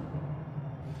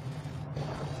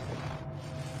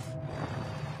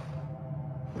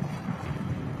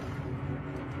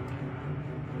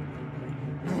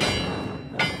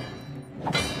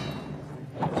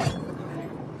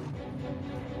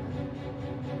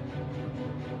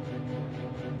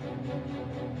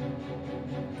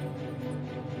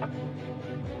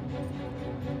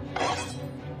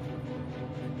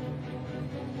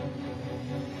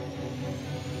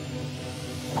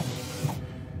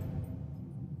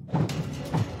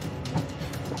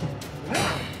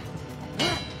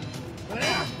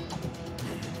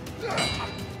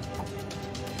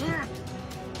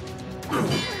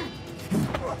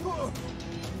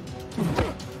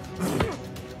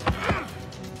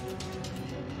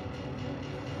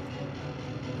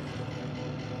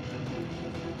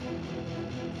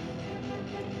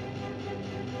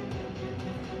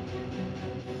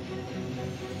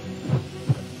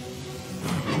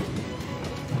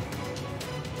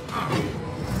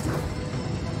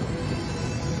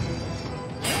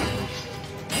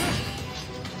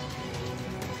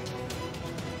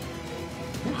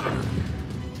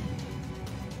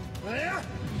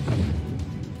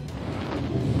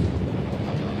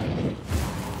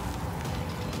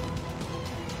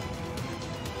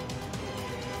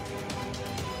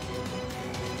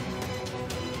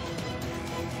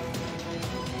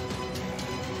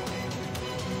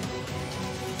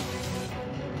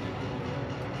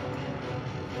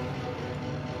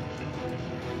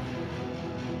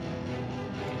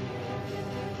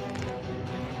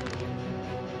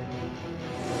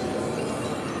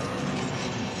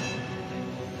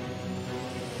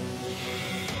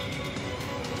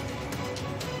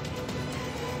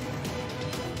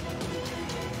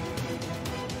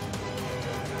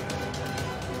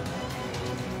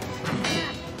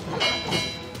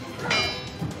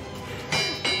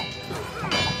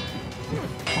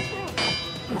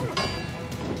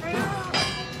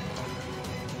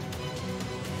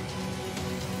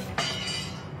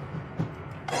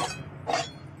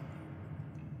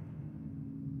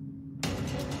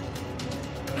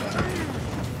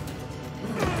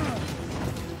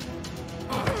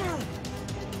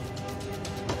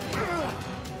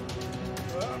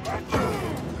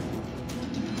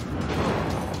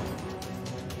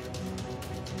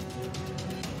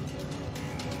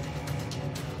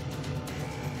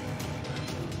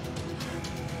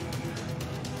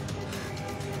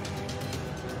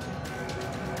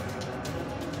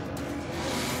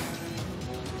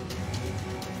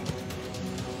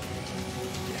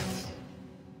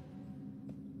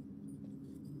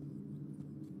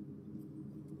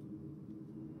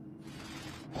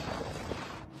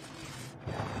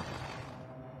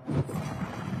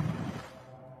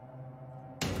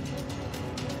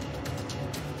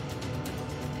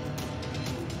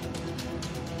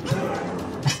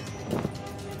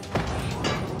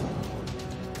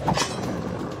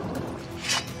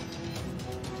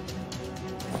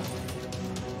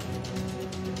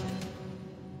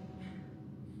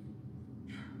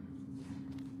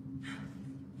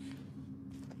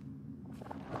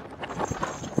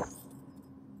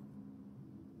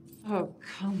 Oh,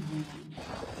 come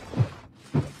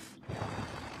on.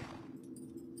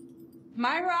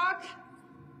 My rock?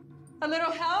 A little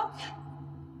help?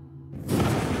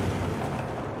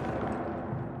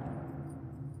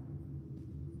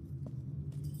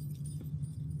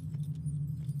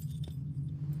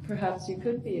 Perhaps you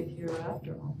could be a hero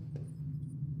after all.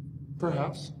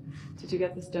 Perhaps. Did you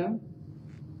get the stone?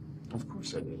 Of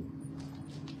course I did.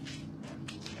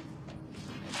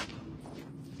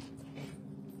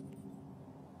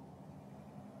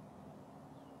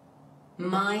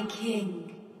 My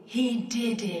king, he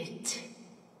did it.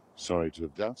 Sorry to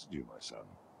have doubted you, my son.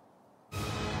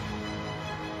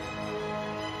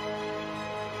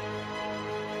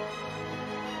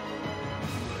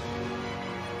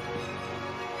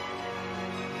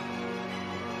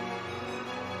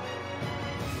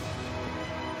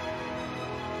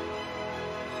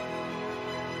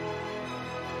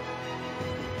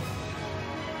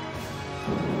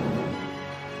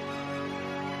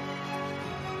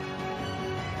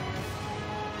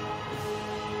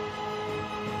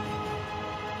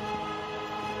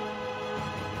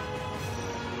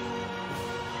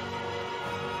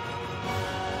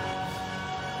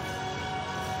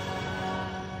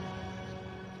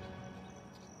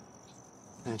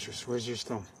 Antris, where's your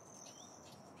stone?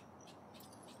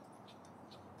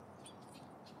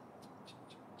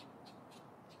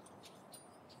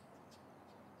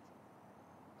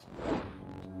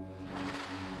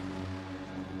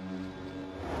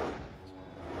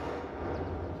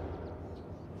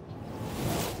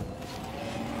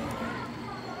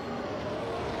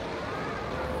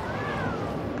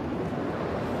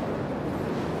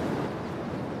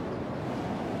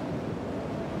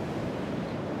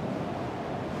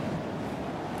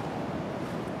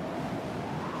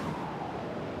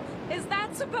 Is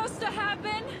that supposed to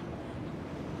happen?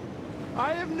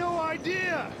 I have no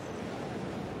idea!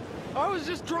 I was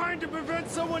just trying to prevent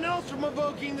someone else from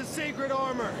evoking the sacred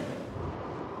armor!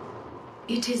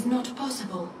 It is not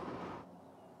possible.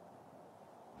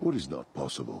 What is not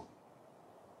possible?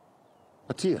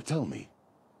 Atia, tell me.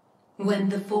 When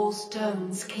the four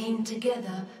stones came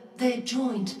together, their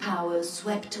joint powers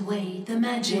swept away the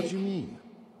magic. What do you mean?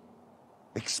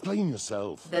 Explain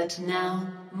yourself. But now,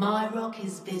 my rock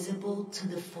is visible to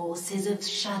the forces of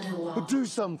Shadow. But do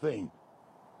something!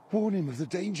 Warn him of the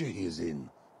danger he is in.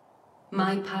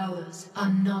 My powers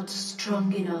are not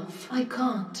strong enough. I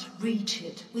can't reach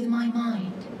it with my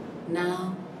mind.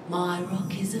 Now, my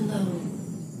rock is alone.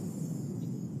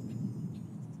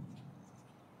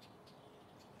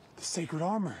 The sacred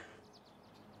armor.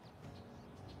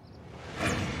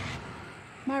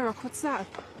 Myrock, what's that?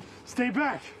 Stay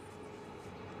back!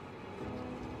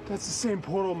 That's the same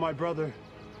portal my brother...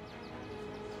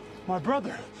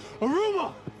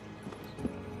 Aruma!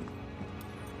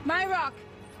 Myrock,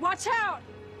 watch out!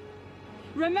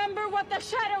 Remember what the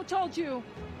Shadow told you!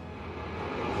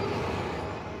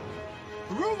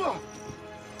 Aruma!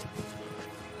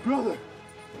 Brother!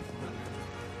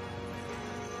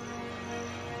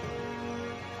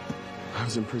 I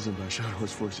was imprisoned by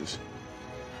Shadow's forces.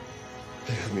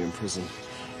 They had me in prison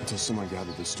until someone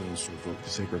gathered the stones to evoke the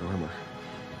sacred armor.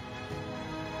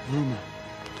 Aruma.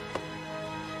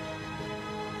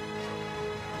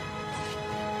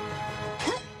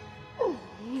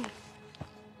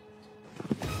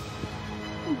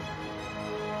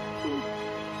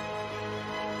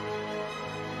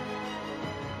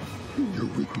 Your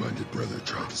weak-minded brother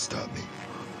tried to stop me.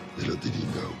 Little did he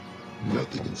know,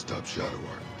 nothing can stop Shadow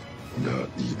Art. Not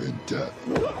even death.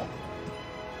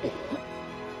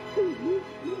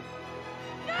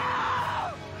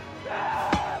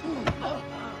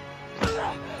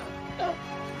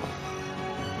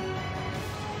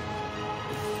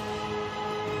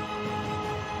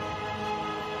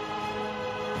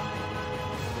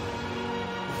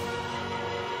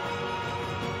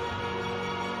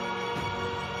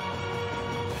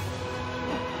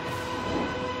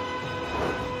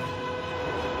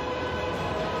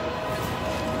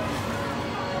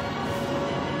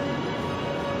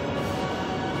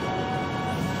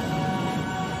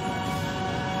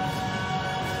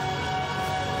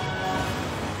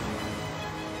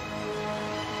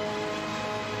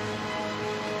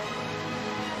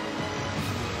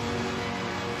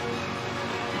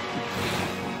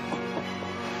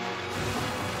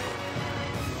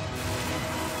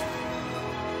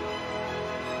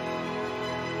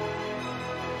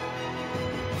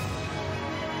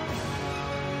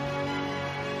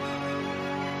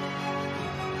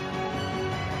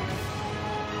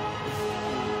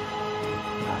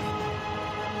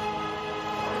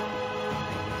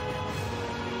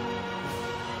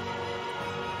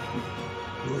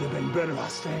 You would have been better off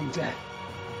staying dead.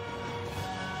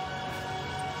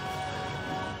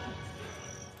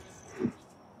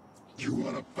 You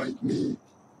want to fight me?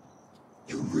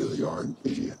 You really are an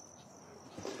idiot.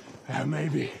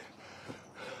 Maybe.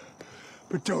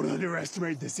 But don't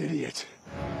underestimate this idiot.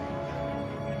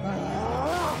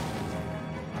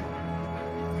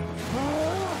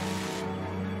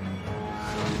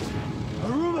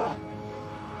 Aruma!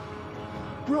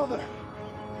 Brother!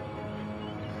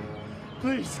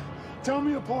 Please, tell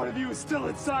me a part of you is still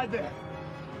inside there.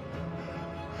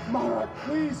 Mara,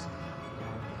 please.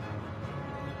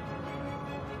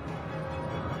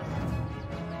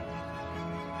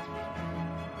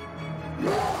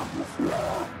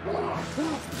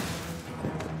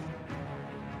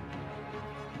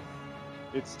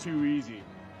 It's too easy.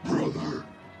 Brother.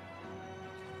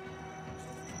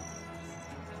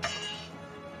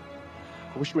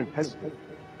 I wish you wouldn't hesitate.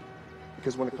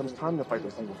 Because when it comes time to fight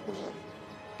those evil forces,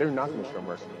 they're not going to show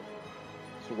mercy.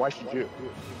 So why should you?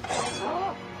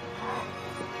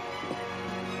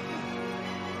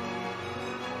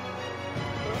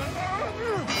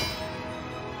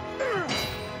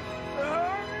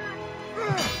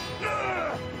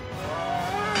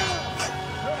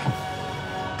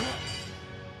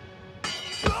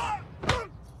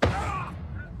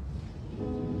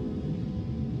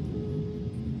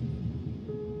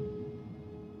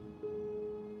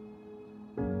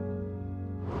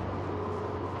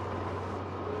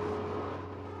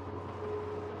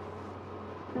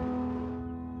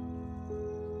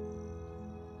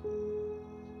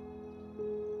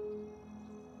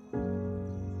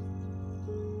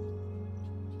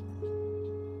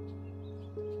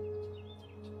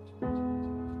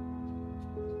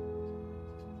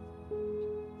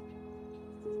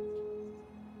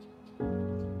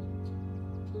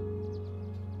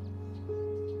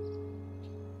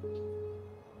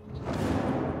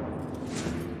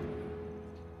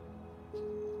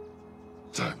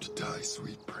 Time to die,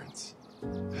 sweet prince.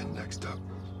 And next up,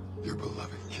 your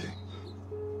beloved king.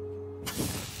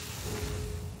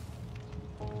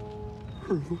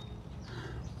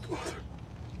 Father,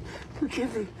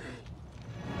 forgive me.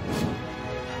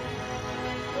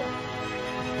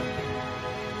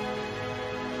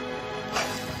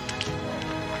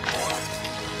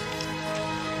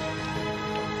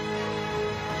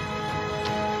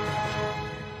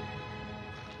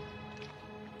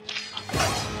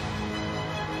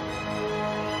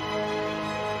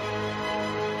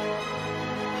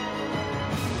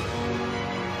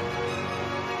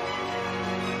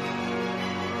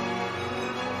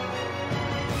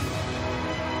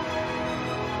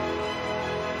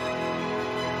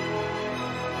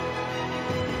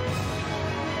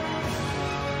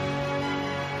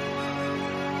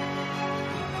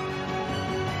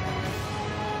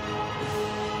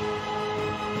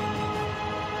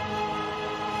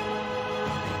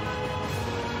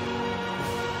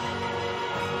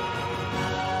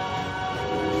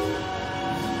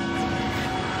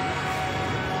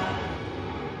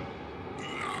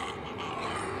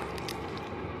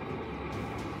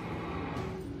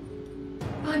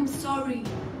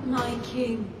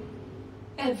 King,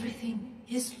 everything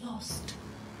is lost.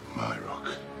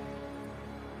 Myrock.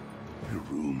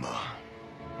 Iruma.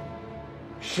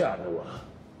 Shadowa.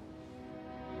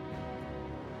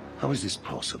 How is this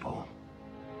possible?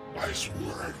 I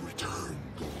swore I'd return,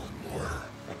 Golden.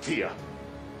 Atia,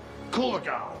 call the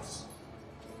guards!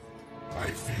 I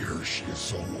fear she is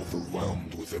so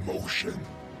overwhelmed with emotion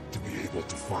to be able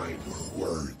to find her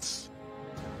words.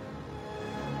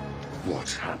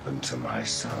 What's happened to my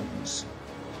sons?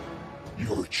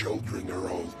 Your children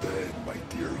are all dead, my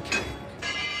dear king.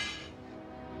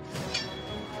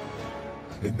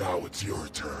 And now it's your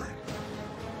turn.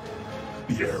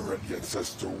 The era of the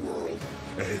Ancestral World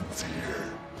ends here.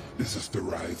 This is the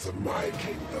rise of my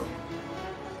kingdom.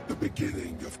 The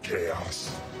beginning of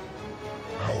chaos.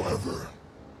 However,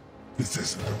 this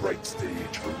isn't the right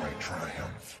stage for my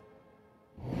triumph.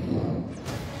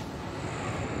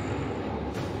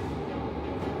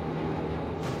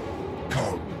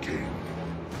 Come, King.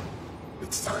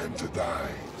 It's time to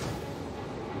die.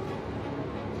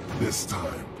 This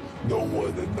time, no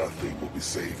one and nothing will be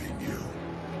saving you.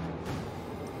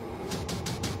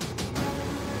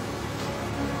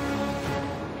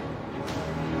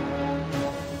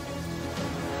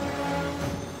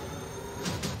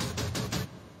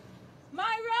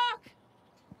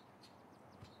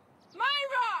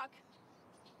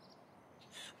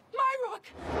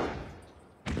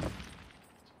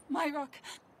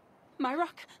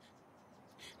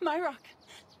 Myrock.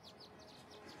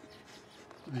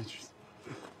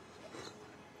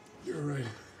 You're right.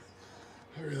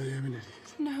 I really am an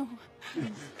idiot. No.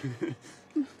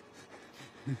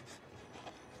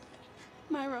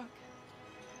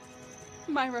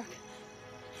 Myrock.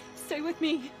 Stay with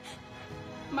me.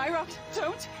 Myrock,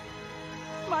 don't.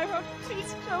 Myrock,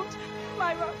 please don't.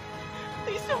 Myrock,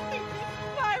 please don't leave me.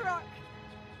 Myrock.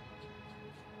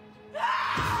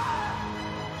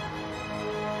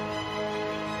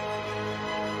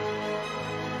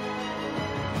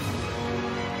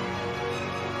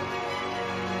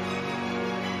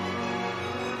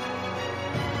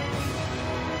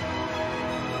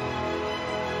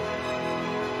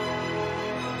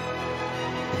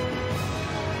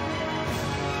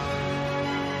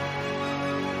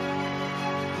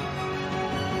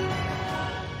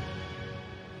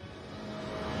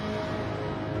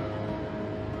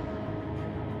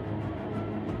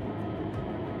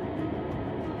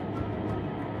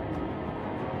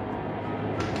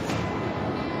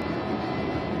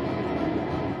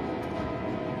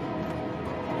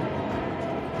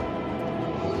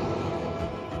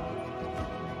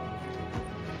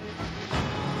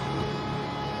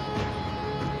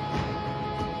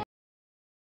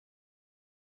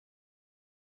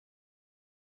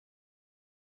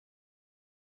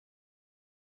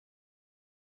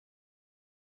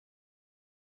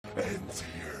 Ends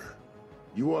here.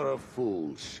 You are a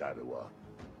fool, Shadowa.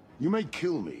 You may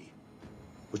kill me,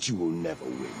 but you will never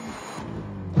win.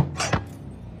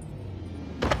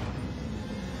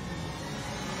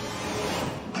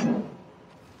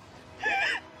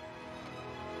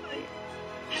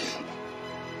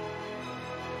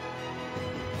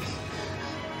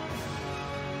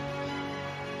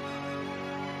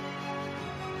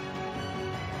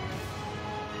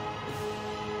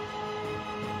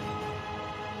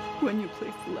 When you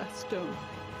placed the last stone,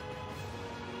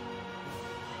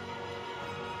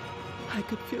 I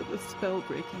could feel the spell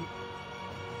breaking.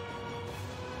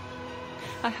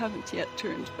 I haven't yet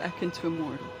turned back into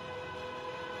immortal,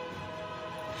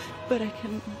 but I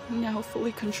can now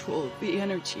fully control the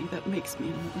energy that makes me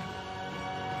immortal.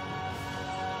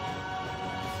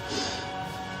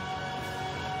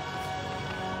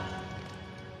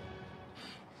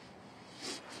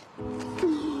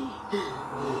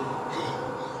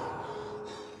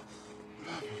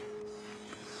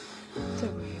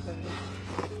 Don't worry about it.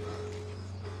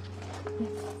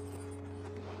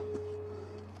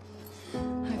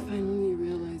 I finally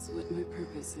realized what my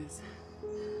purpose is.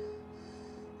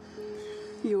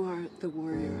 You are the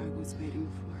warrior I was waiting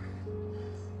for.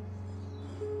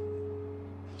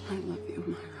 I love you,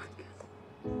 Myrock.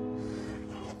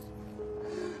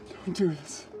 Don't do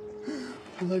this.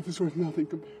 My life is worth nothing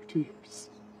compared to yours.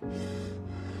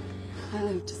 I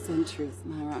lived centuries,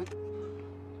 Myrock.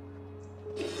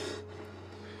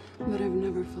 But I've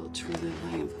never felt truly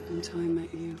alive until I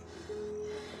met you.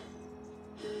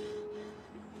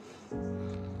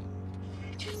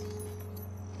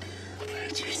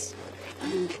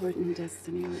 An important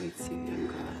destiny awaits you, young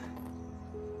god.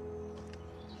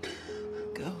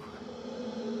 Go.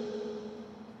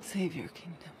 Save your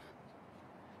kingdom.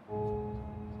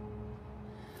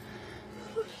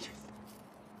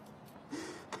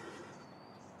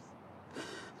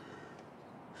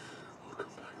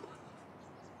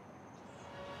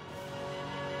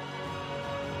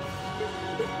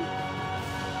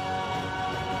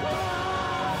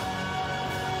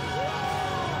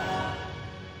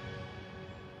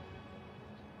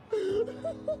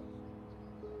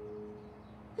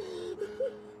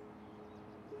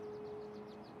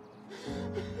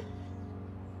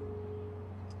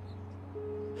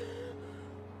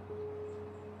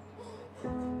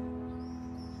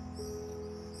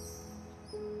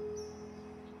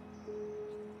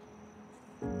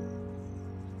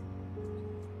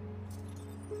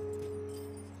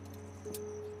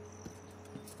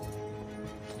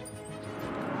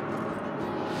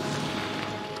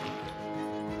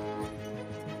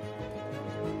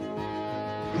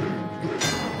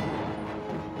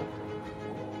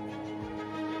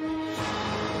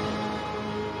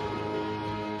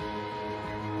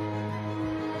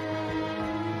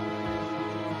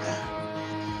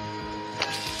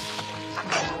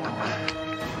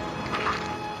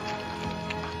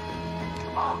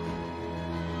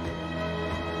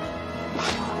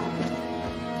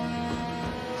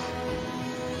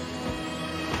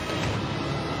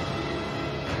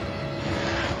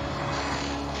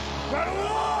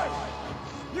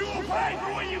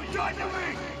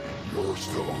 You're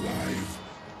still alive?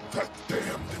 That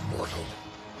damned immortal.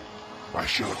 I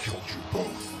should have killed you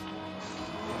both.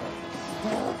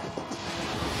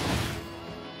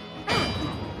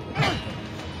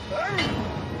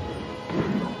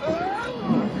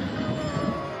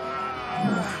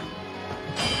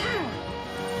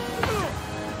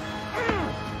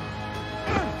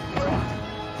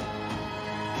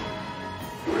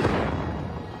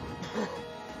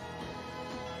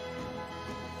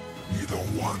 You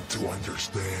don't want to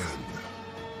understand.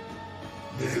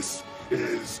 This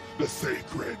is the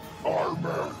sacred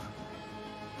armor.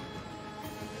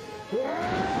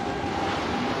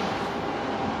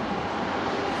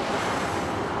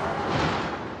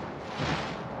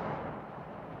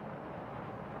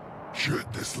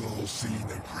 Should this little scene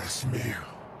impress me?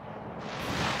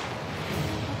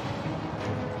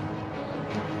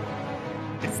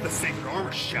 It's the sacred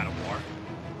armor, Shadow War.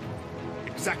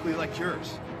 Exactly like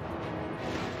yours.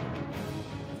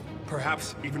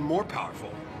 Perhaps even more powerful.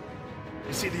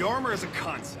 You see, the armor is a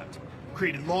concept,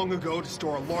 created long ago to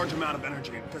store a large amount of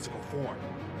energy in physical form.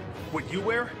 What you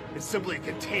wear is simply a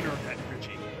container of that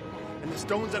energy, and the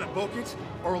stones that evoke it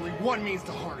are only one means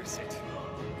to harness it.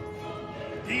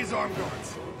 These arm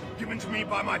guards, given to me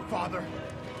by my father,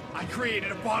 I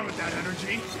created a bond with that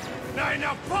energy, and I am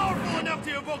now powerful enough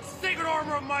to evoke sacred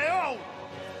armor of my own!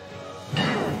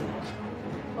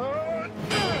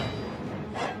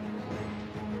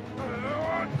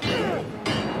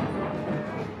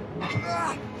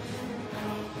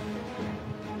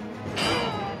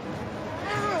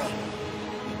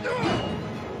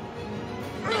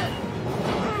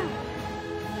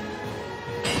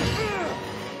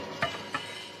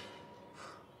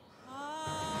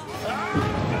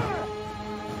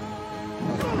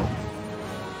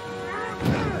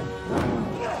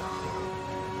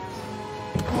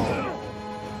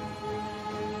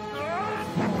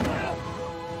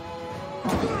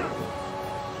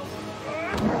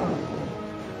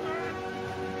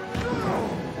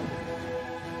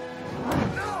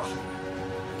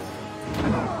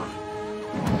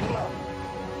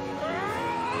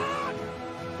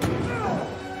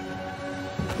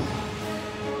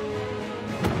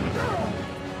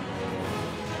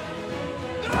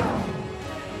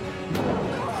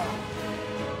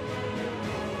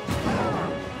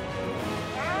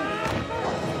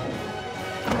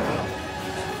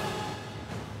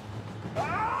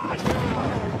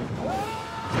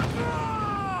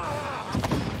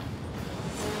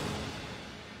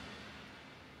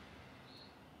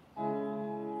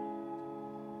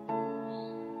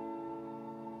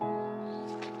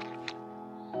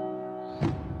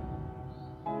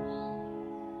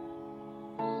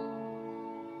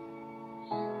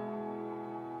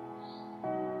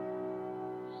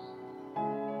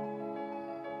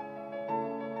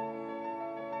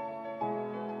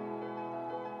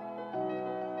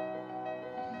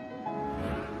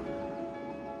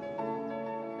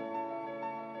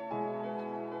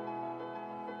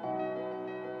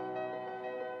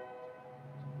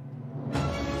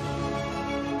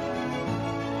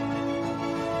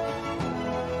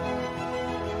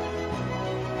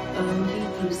 Only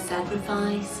through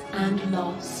sacrifice and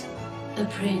loss, a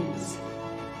prince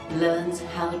learns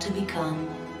how to become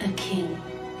a king.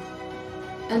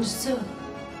 And so,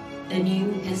 a new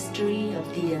history of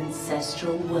the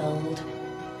Ancestral World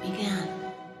began.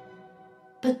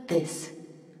 But this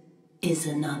is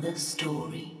another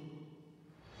story.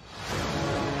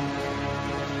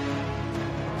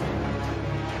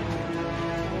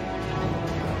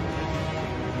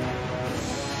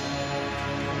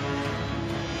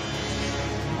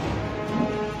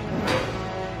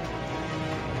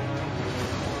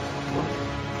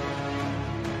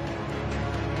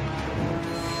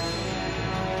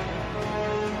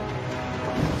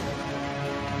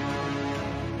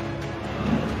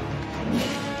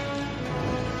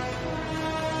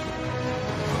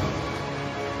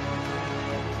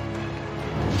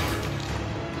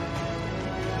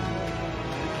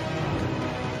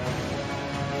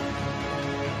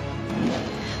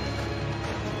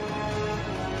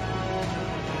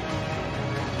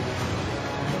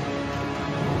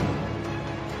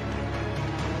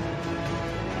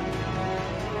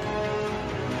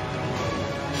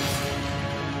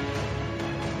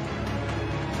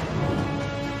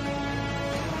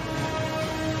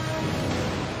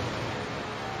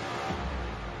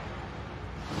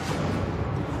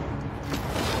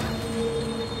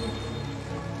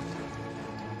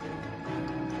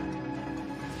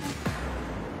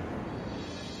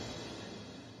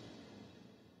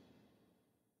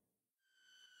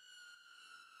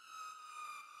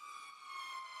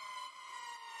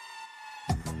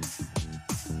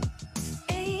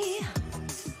 Hey,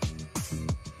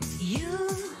 you,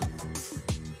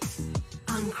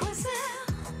 I'm crazy.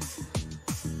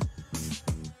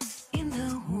 In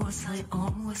the wars, I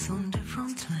always on the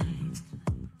front line.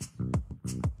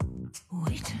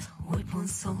 With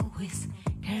weapons always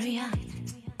carry out.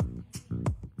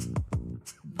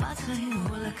 But I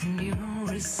will like new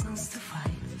reasons to fight.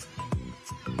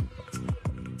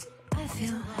 I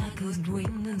feel I could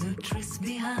win the trees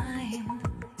behind.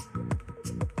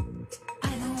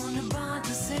 I don't wanna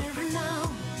bother Sarah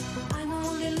now. I'm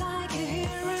only like a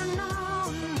hero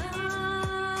now.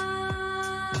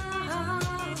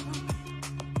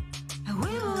 I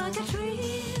will like a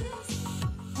tree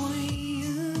for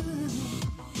you.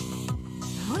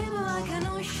 I will like an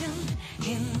ocean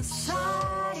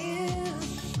inside you.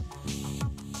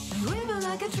 I will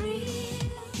like a tree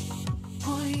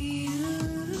for you.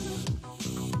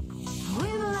 I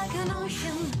will like an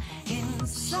ocean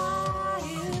inside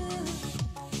you.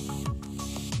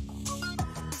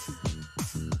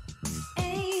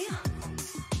 Hey,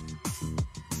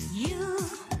 you,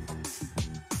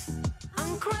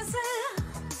 I'm crazy.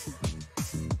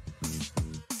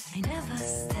 I never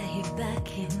stay back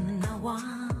in a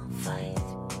one fight.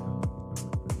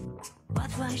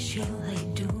 But why should I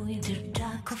do in the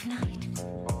dark of night?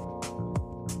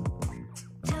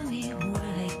 Tell me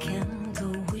where I can go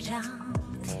without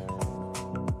you.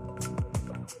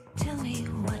 Tell me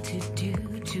what to do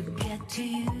to get to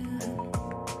you.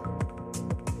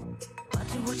 But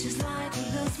what is like to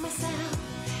lose myself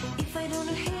if I don't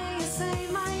hear you say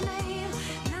my name?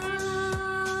 No,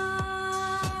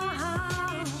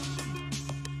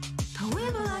 I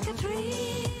will like a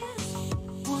tree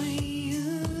for you.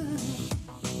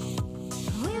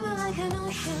 I will like an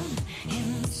ocean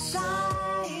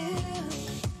inside you.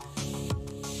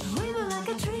 I will like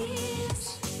a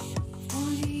trees for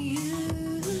you.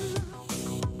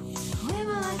 I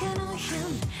will like an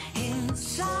ocean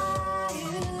inside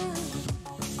you.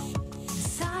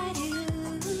 Inside you.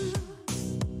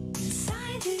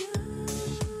 Inside you.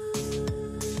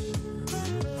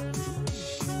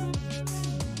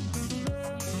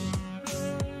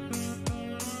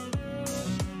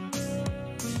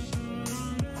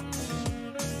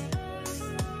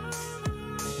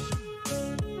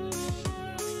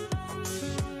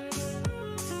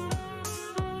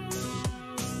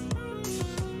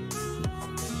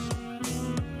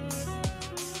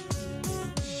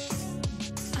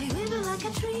 I will like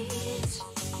a trees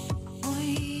for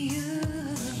you.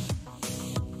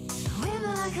 I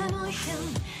will like an ocean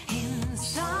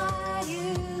inside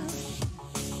you.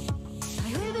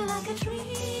 I will like a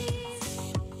tree.